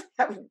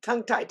 I'm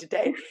tongue-tied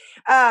today,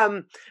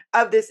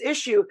 of this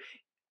issue.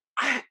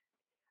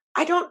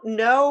 I don't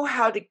know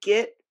how to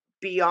get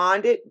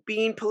beyond it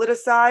being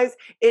politicized.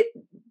 It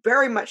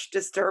very much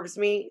disturbs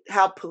me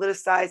how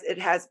politicized it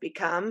has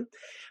become.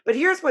 But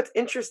here's what's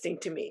interesting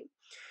to me.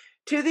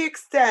 To the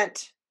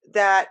extent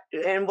that,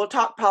 and we'll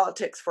talk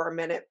politics for a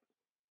minute,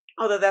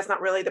 although that's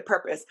not really the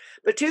purpose.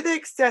 But to the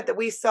extent that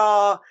we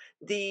saw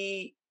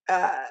the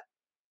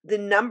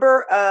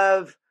number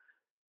of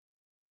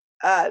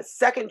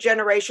second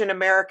generation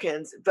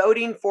Americans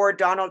voting for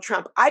Donald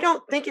Trump, I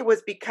don't think it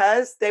was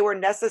because they were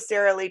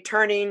necessarily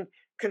turning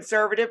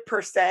conservative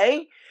per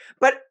se,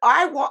 but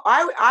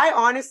I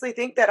honestly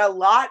think that a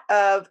lot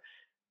of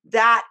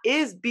that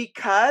is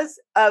because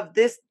of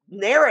this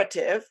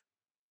narrative,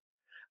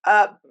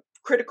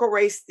 critical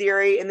race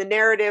theory and the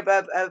narrative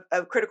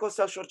of critical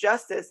social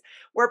justice,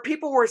 where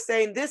people were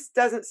saying this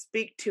doesn't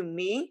speak to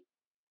me.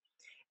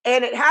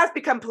 And it has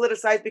become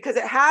politicized because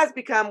it has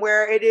become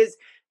where it is,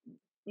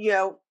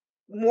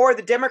 more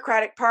the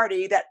Democratic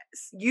Party that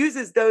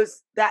uses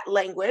that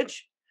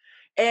language.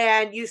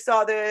 And you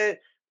saw the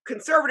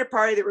Conservative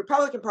Party, the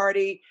Republican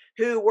Party,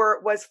 who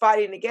was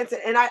fighting against it.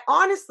 And I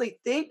honestly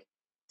think,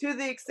 to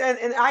the extent,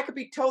 and I could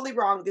be totally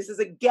wrong, this is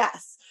a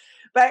guess,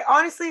 but I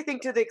honestly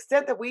think to the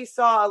extent that we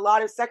saw a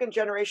lot of second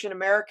generation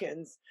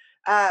Americans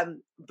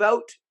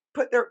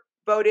put their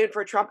vote in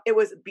for Trump, it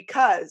was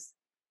because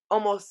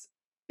almost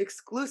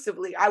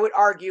exclusively, I would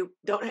argue,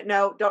 don't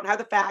have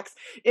the facts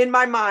in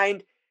my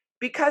mind,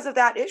 because of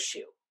that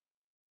issue.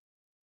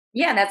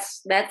 Yeah,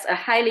 that's a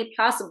highly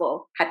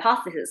plausible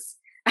hypothesis.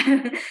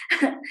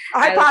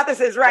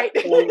 Hypothesis, right?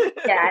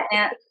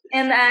 Yeah,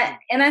 and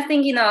I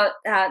think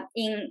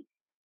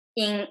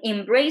in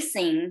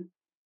embracing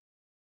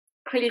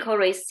critical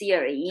race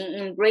theory,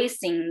 in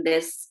embracing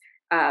this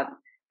a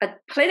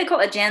political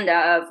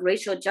agenda of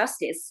racial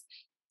justice,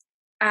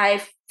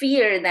 I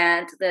fear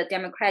that the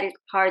Democratic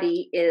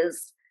Party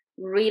is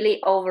really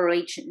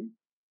overreaching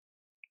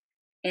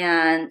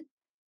and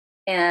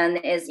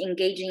is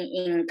engaging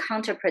in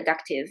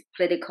counterproductive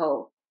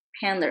political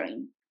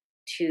pandering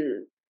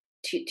to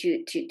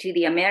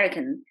the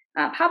American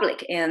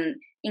public. And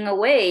in a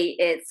way,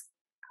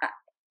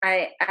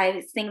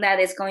 I think that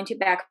it's going to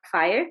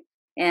backfire,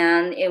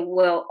 and it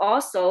will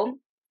also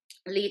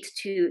lead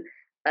to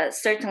a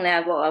certain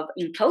level of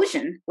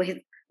implosion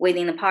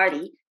within the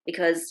party,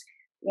 because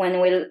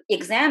when we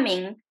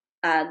examine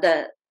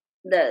the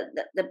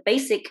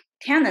basic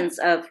tenets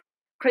of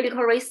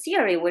critical race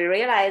theory, we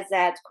realize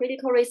that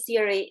critical race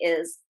theory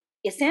is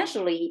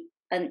essentially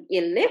an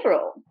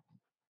illiberal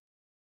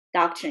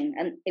doctrine,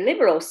 an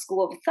illiberal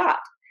school of thought.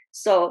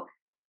 So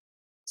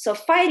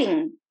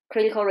fighting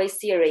critical race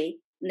theory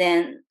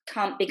then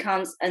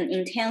becomes an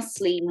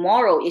intensely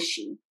moral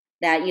issue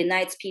that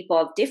unites people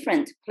of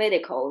different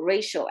political,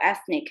 racial,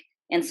 ethnic,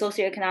 and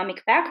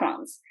socioeconomic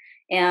backgrounds.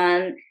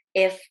 And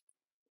if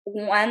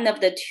one of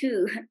the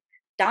two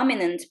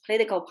dominant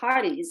political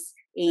parties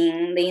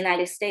in the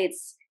United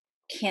States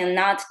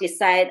cannot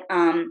decide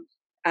on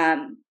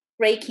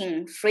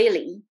breaking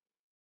freely,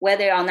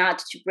 whether or not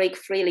to break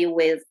freely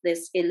with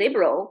this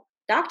illiberal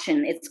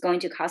doctrine, it's going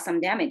to cause some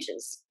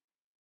damages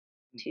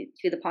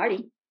to the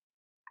party.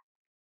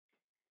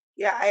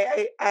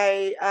 Yeah,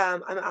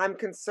 I'm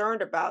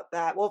concerned about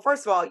that. Well,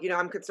 first of all,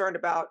 I'm concerned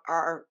about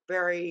our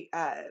very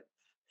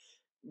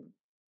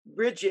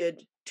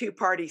rigid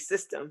two-party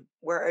system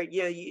where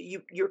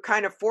you're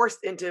kind of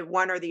forced into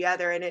one or the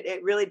other, and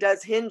it really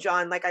does hinge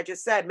on, like I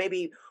just said,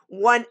 maybe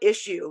one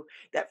issue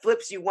that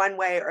flips you one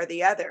way or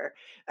the other.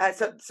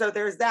 So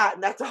there's that,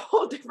 and that's a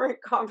whole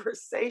different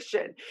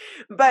conversation.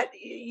 But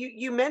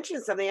you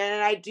mentioned something,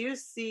 and I do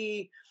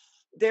see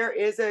there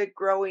is a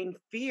growing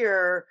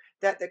fear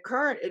that the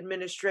current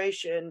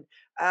administration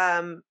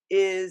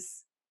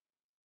is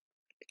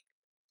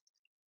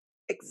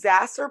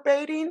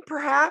exacerbating,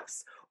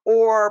 perhaps,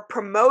 or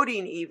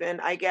promoting even,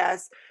 I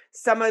guess,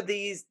 some of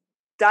these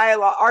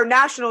dialogue, our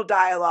national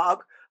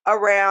dialogue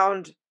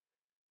around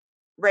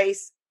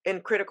race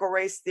and critical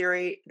race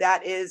theory.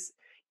 That is,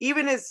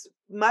 even as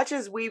much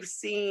as we've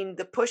seen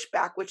the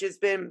pushback, which has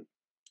been,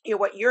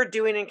 what you're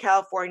doing in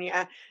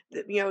California,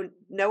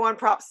 no on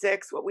Prop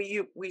 6, what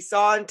we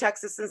saw in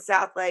Texas and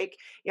South Lake,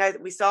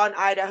 we saw in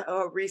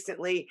Idaho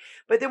recently.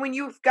 But then when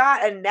you've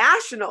got a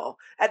national,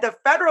 at the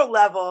federal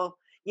level,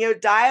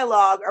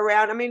 dialogue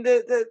around,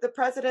 the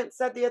president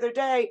said the other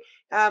day,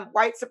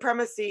 white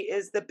supremacy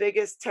is the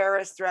biggest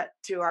terrorist threat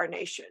to our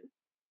nation.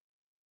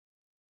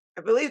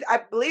 I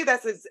believe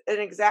that's an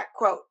exact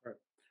quote.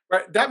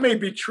 Right. That may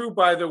be true,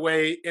 by the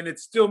way, and it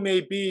still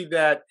may be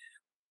that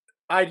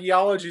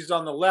ideologies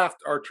on the left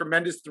are a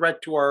tremendous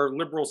threat to our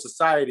liberal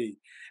society.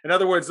 In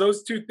other words,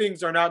 those two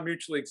things are not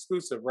mutually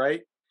exclusive, right?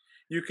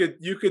 You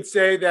could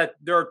say that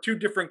there are two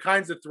different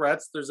kinds of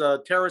threats. There's a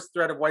terrorist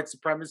threat of white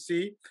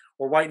supremacy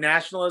or white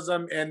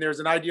nationalism, and there's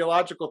an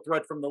ideological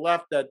threat from the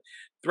left that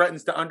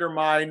threatens to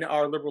undermine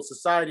our liberal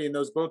society, and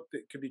those both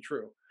could be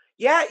true.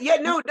 Yeah,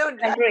 no,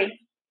 I agree.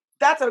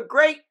 That's a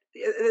great.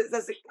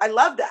 I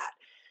love that.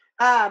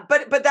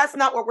 But that's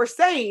not what we're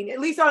saying, at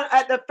least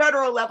at the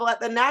federal level, at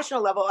the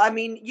national level.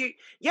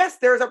 Yes,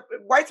 there's a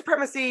white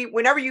supremacy.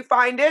 Whenever you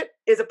find it,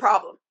 is a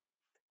problem.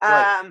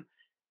 Right.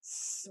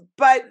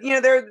 But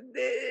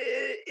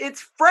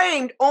it's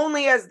framed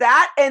only as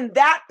that, and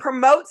that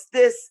promotes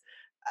this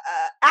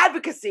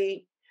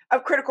advocacy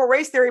of critical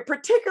race theory,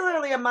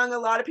 particularly among a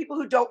lot of people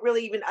who don't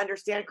really even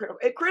understand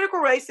critical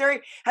race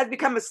theory has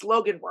become a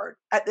slogan word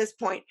at this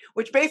point,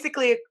 which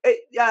basically,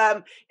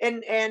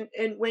 and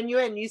when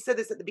you said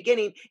this at the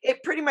beginning,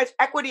 it pretty much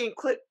equity and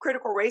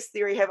critical race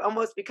theory have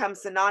almost become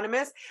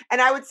synonymous.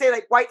 And I would say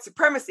like white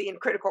supremacy and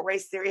critical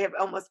race theory have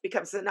almost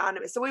become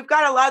synonymous. So we've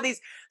got a lot of these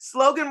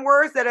slogan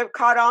words that have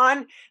caught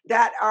on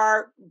that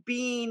are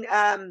being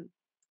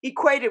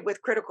equated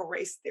with critical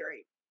race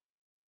theory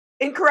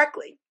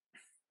incorrectly.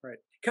 Right.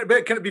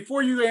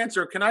 Before you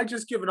answer, can I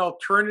just give an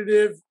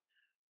alternative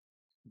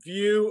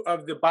view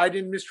of the Biden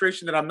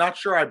administration that I'm not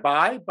sure I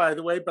buy, by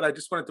the way, but I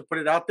just wanted to put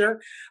it out there.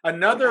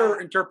 Another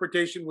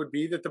interpretation would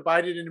be that the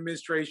Biden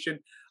administration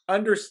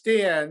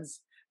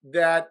understands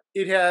that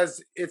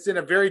it's in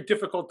a very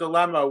difficult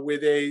dilemma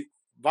with a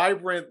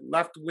vibrant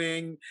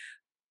left-wing,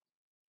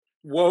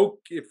 woke,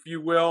 if you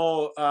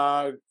will,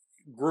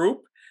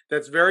 group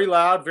that's very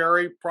loud,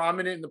 very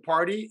prominent in the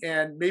party,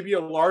 and maybe a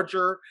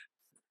larger,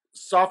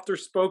 softer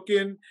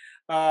spoken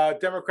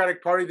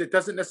Democratic Party that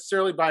doesn't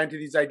necessarily buy into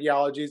these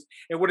ideologies.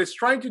 And what it's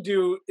trying to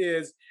do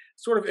is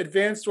sort of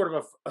advance sort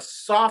of a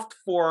soft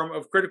form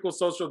of critical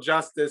social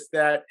justice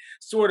that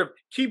sort of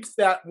keeps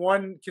that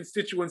one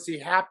constituency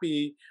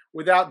happy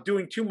without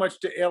doing too much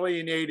to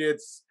alienate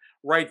its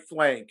right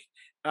flank.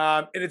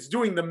 And it's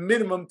doing the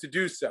minimum to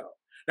do so.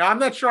 Now, I'm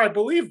not sure I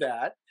believe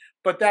that,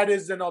 but that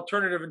is an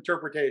alternative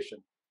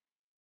interpretation.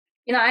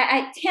 You know,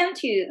 I tend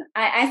to,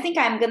 I think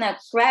I'm going to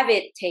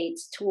gravitate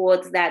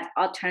towards that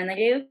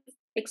alternative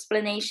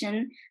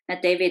explanation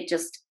that David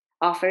just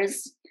offered.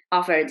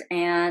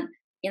 And,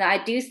 you know,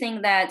 I do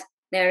think that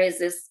there is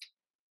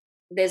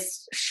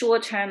this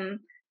short-term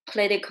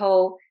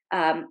political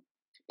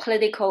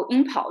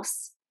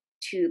impulse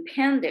to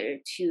pander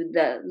to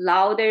the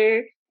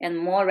louder and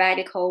more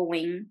radical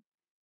wing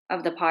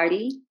of the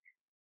party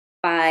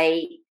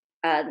by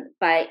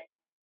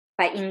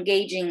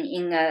engaging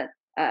in a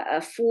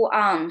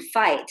full-on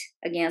fight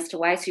against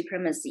white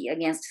supremacy,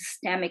 against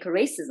systemic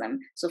racism.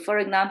 So, for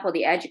example,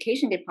 the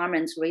Education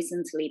Department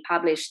recently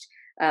published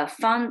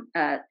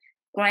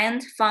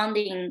grant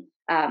funding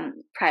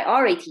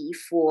priority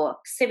for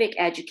civic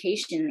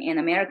education and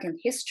American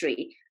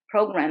history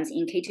programs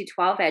in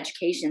K-12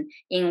 education,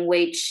 in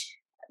which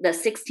the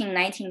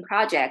 1619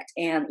 Project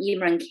and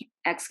Ibram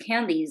X.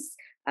 Kendi's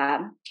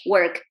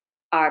work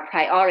are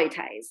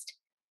prioritized,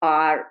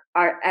 are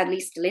at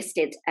least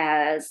listed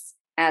as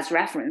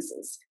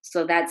references.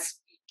 So that's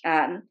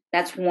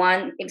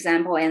one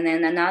example. And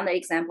then another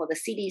example, the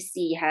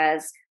CDC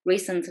has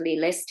recently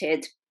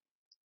listed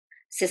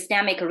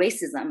systemic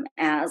racism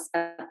as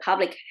a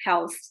public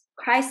health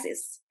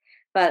crisis.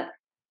 But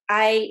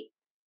I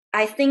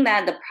think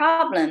that the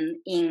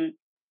problem in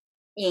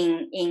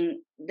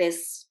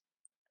this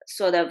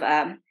sort of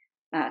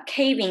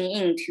caving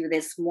into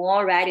this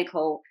more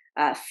radical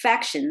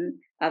faction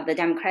of the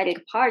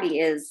Democratic Party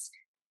is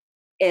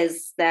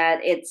that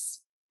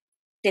it's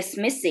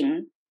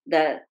dismissing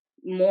the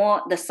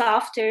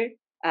softer,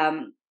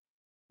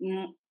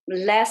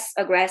 less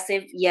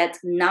aggressive, yet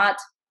not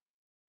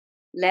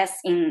less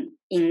in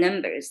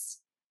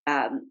numbers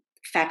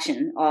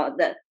faction, or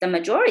the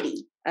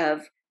majority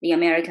of the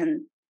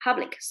American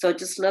public. So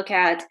just look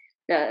at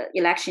the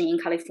election in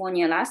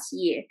California last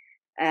year.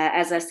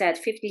 As I said,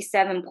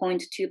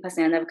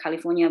 57.2% of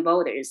California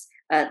voters,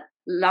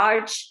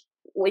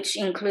 which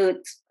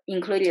included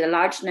a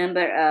large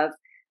number of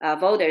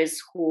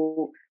voters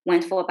who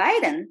went for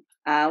Biden,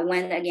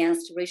 went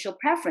against racial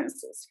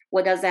preferences.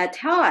 What does that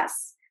tell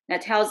us?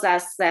 That tells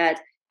us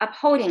that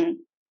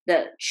upholding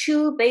the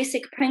true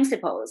basic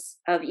principles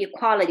of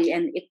equality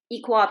and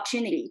equal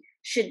opportunity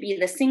should be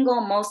the single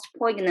most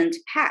poignant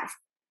path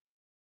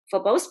for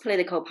both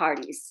political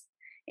parties.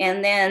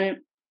 And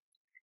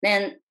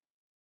then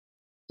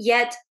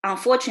yet,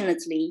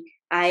 unfortunately,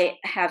 I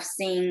have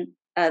seen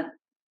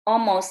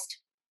almost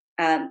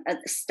a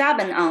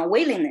stubborn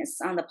unwillingness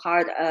on the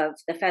part of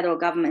the federal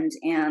government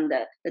and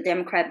the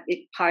Democratic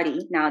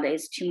Party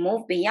nowadays to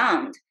move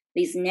beyond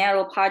these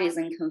narrow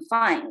partisan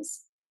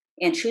confines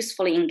and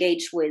truthfully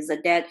engage with the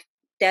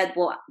dead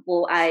bull's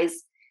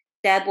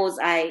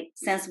eye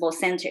sensible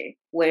center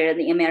where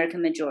the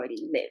American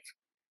majority live.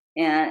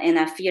 And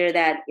I fear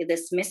that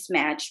this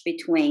mismatch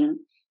between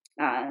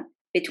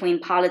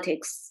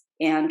politics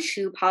and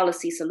true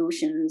policy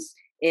solutions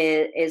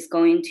is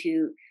going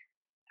to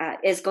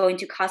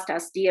cost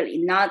us dearly,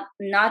 not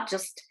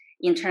just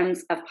in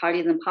terms of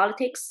partisan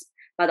politics,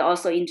 but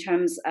also in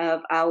terms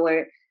of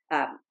our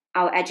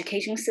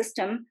education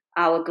system,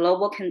 our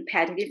global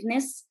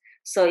competitiveness.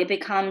 So it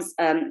becomes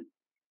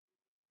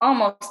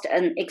almost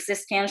an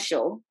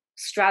existential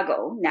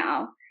struggle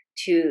now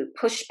to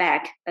push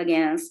back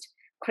against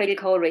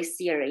critical race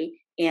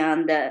theory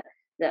and the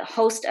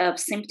host of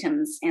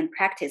symptoms and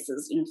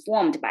practices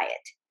informed by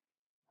it.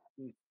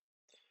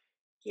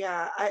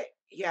 Yeah.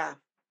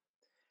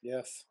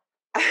 Yes.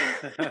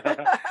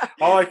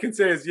 All I can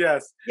say is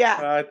yes. Yeah.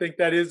 I think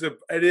that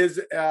it is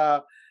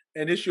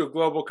an issue of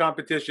global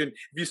competition.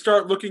 If you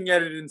start looking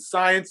at it in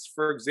science,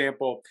 for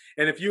example,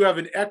 and if you have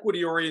an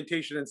equity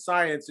orientation in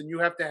science, and you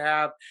have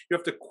to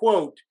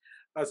quote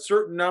a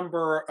certain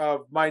number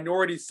of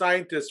minority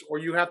scientists, or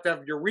you have to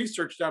have your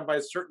research done by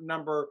a certain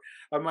number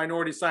of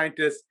minority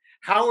scientists,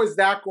 how is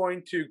that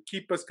going to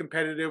keep us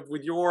competitive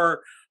with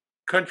your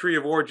country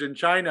of origin,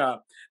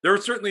 China? They're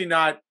certainly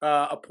not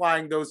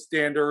applying those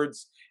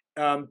standards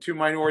to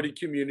minority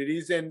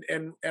communities, and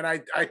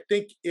I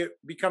think it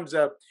becomes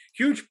a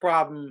huge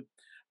problem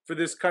for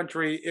this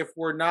country if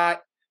we're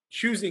not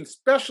choosing,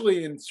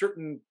 especially in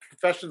certain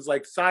professions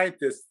like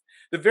scientists,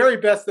 the very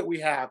best that we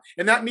have,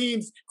 and that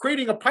means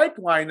creating a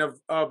pipeline of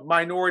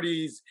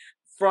minorities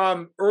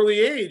from early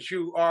age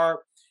who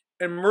are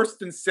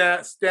immersed in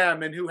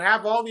STEM and who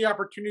have all the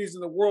opportunities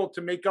in the world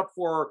to make up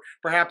for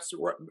perhaps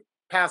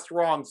past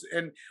wrongs,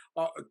 and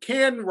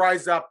can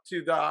rise up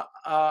to the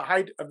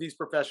height of these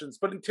professions.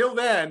 But until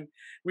then,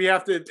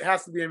 it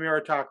has to be a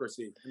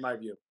meritocracy, in my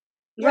view.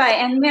 Right,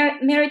 and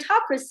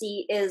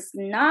meritocracy is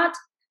not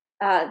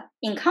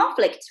in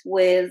conflict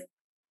with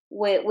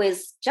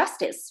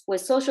justice,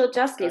 with social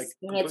justice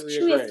in its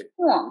truest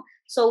form.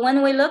 So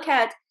when we look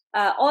at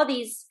all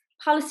these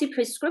policy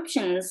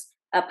prescriptions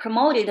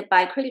promoted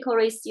by critical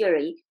race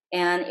theory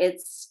and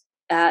its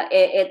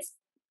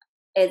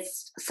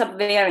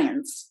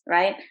subvariants,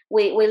 right?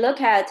 We look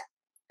at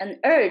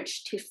an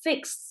urge to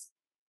fix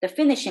the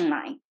finishing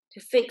line, to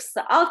fix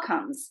the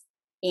outcomes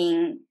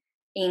in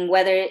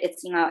whether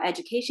it's in our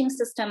education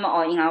system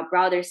or in our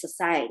broader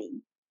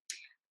society.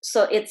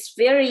 So it's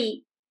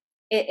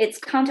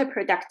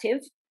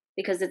counterproductive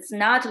because it's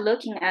not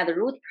looking at the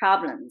root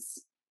problems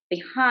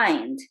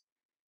behind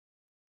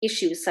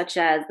issues such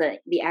as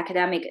the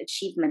academic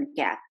achievement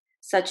gap,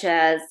 such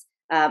as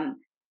a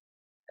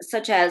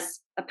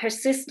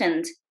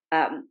persistent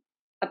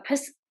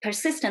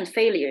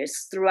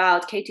failures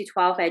throughout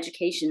K-12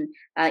 education,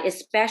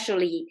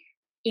 especially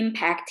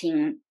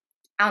impacting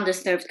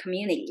underserved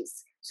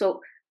communities.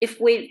 So if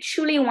we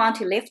truly want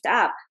to lift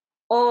up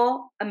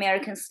all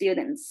American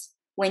students,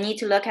 we need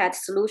to look at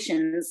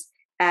solutions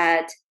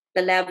at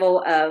the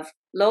level of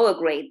lower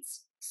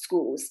grades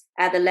schools,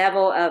 at the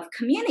level of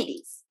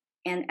communities,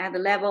 and at the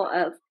level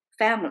of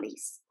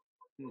families.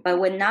 But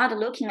we're not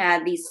looking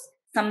at these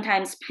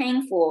sometimes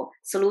painful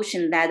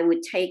solution that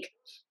would take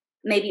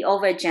maybe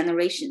over a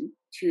generation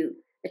to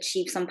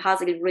achieve some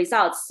positive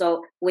results.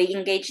 So we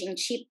engage in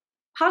cheap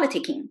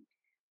politicking,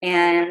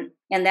 and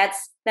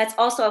that's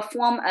also a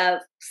form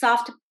of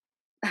soft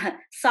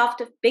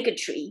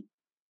bigotry,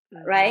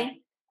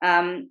 right?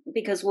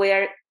 Because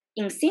we're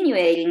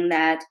insinuating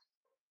that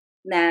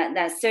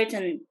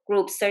certain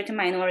groups, certain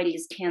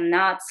minorities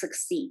cannot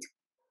succeed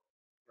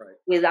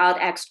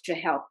without extra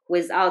help,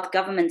 without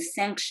government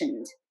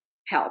sanctioned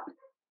help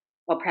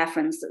or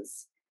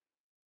preferences.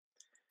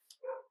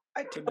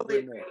 I totally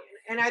agree.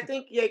 And I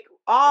think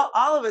all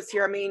of us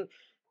here, I mean,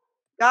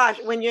 gosh,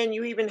 Wenyuan,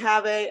 you even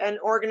have an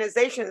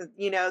organization,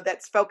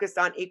 that's focused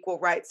on equal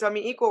rights. So I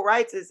mean, equal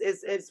rights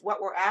is what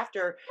we're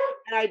after.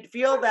 And I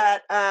feel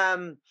that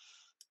the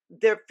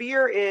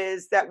fear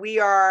is that we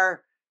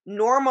are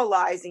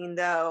normalizing,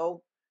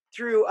 though,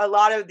 through a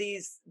lot of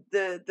the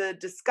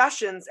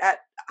discussions at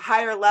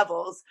higher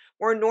levels,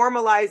 we're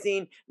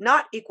normalizing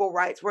not equal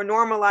rights, we're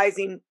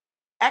normalizing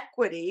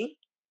equity,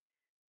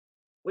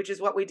 which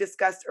is what we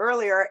discussed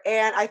earlier.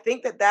 And I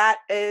think that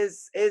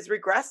is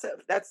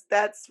regressive.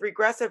 That's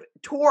regressive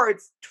for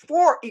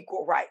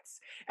equal rights.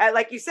 And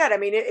like you said, I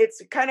mean,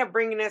 it's kind of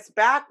bringing us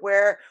back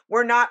where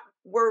we're not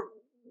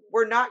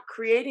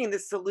creating the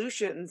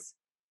solutions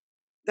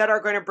that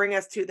are going to bring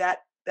us to that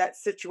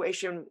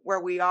situation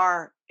where we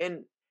are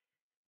and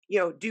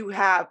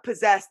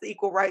possess the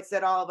equal rights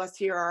that all of us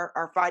here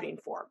are fighting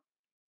for.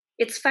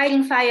 It's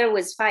fighting fire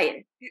with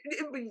fire.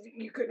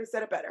 You couldn't have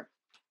said it better.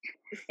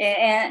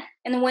 And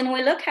when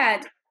we look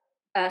at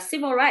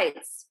civil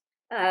rights,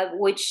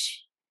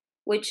 which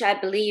I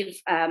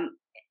believe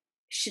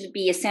should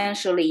be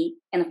essentially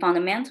and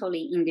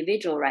fundamentally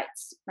individual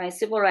rights, right?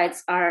 Civil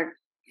rights are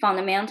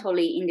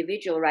fundamentally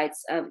individual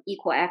rights of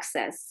equal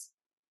access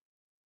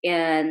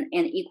and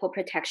equal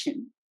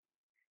protection.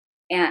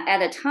 And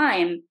at a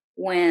time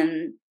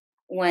when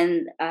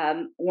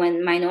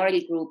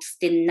minority groups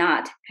did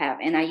not have,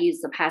 and I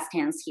use the past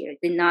tense here,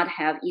 did not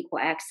have equal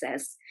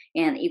access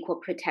and equal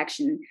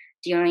protection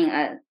during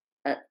a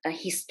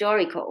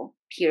historical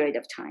period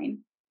of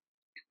time,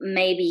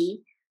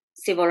 maybe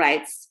civil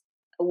rights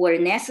were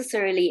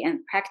necessarily and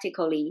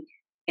practically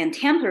and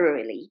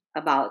temporarily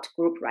about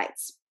group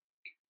rights.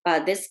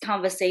 But this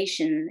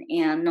conversation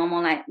and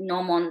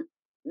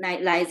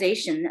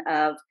normalization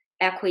of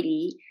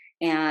equity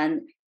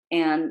and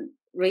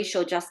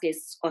racial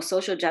justice or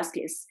social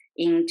justice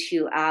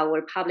into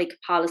our public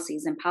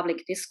policies and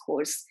public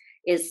discourse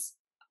is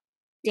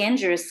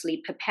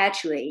dangerously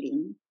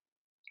perpetuating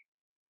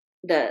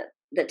the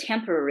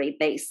temporary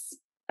base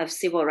of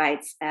civil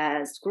rights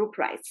as group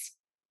rights,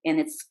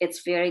 and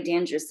it's very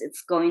dangerous.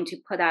 It's going to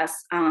put us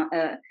on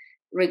a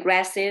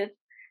regressive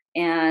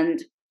and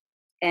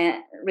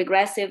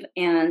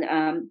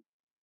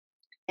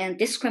and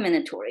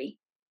discriminatory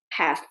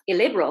path,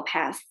 illiberal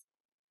path,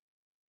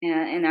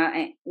 and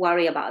I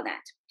worry about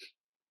that.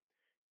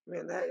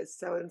 Man, that is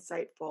so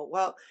insightful.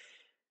 Well,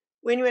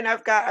 Wenyuan,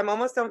 I'm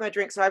almost done with my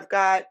drink, so I've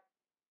got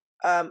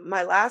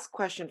my last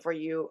question for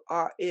you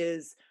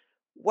is,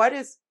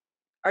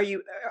 are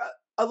you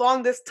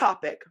along this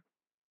topic?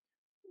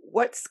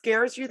 What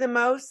scares you the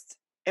most,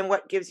 and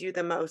what gives you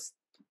the most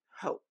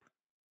hope?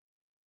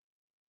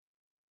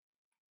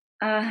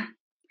 Let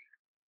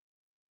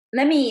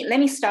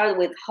me start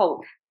with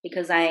hope,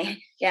 because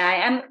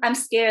I'm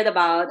scared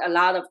about a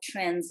lot of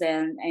trends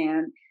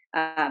and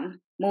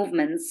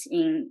movements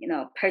in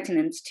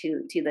pertinent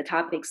to the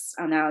topics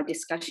on our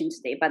discussion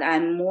today. But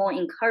I'm more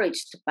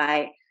encouraged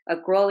by a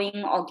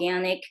growing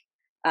organic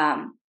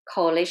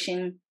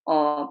coalition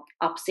or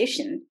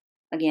opposition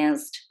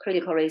against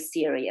critical race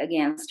theory,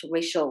 against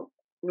racial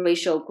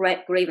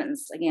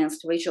grievance,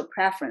 against racial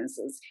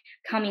preferences,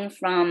 coming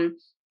from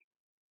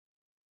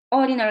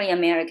ordinary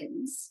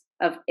Americans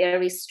of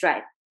every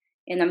stripe.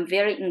 And I'm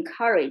very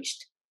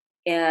encouraged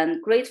by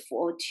and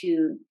grateful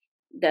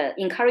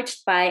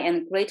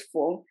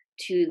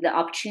to the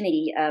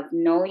opportunity of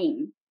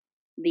knowing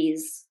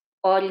these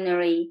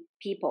ordinary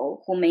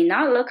people who may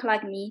not look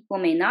like me, who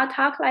may not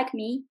talk like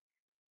me,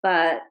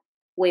 but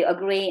we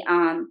agree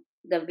on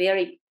the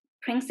very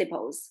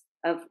principles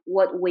of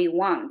what we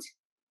want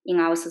in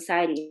our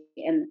society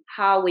and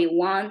how we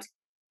want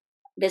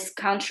this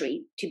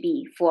country to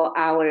be for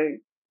our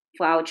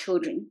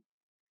children.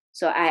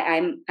 So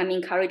I'm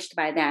encouraged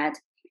by that,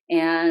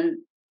 and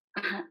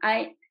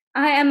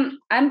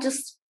I'm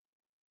just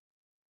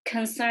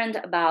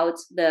concerned about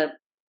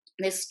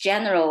this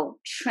general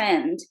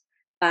trend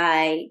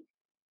by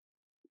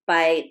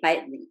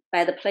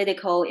the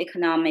political,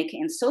 economic,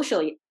 and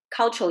social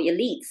cultural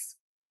elites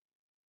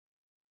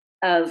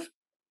of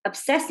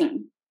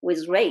obsessing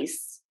with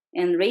race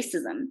and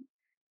racism,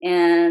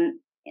 and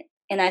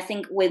I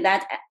think with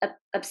that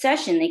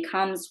obsession it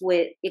comes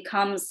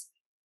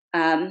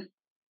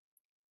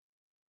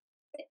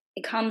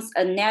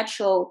a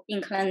natural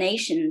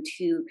inclination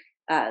to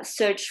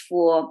search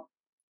for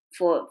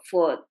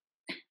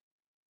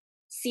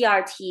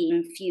CRT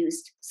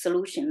infused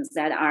solutions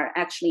that are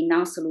actually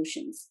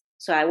non-solutions.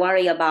 So I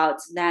worry about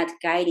that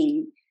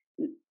guiding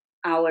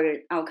our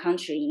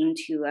country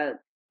into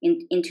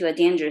a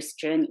dangerous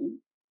journey.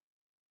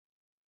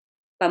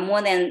 But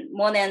more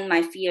than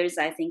my fears,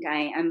 I think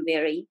I am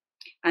very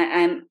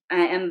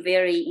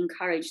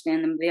encouraged,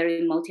 and I'm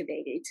very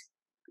motivated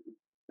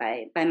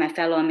by my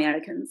fellow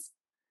Americans.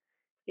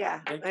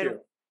 Yeah. Thank you.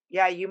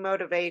 Yeah, you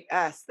motivate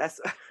us.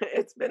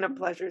 It's been a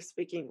pleasure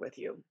speaking with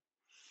you.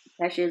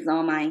 Pleasure is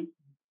all mine.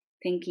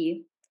 Thank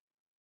you.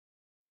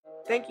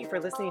 Thank you for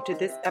listening to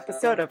this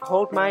episode of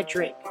Hold My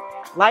Drink.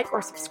 Like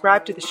or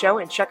subscribe to the show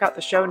and check out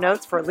the show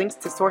notes for links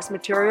to source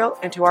material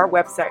and to our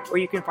website, where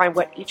you can find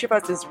what each of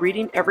us is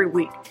reading every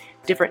week,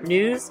 different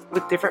news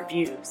with different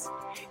views.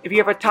 If you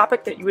have a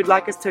topic that you would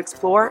like us to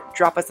explore,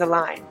 drop us a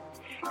line.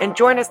 And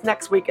join us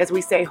next week as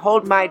we say,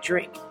 hold my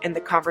drink, and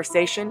the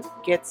conversation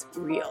gets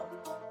real.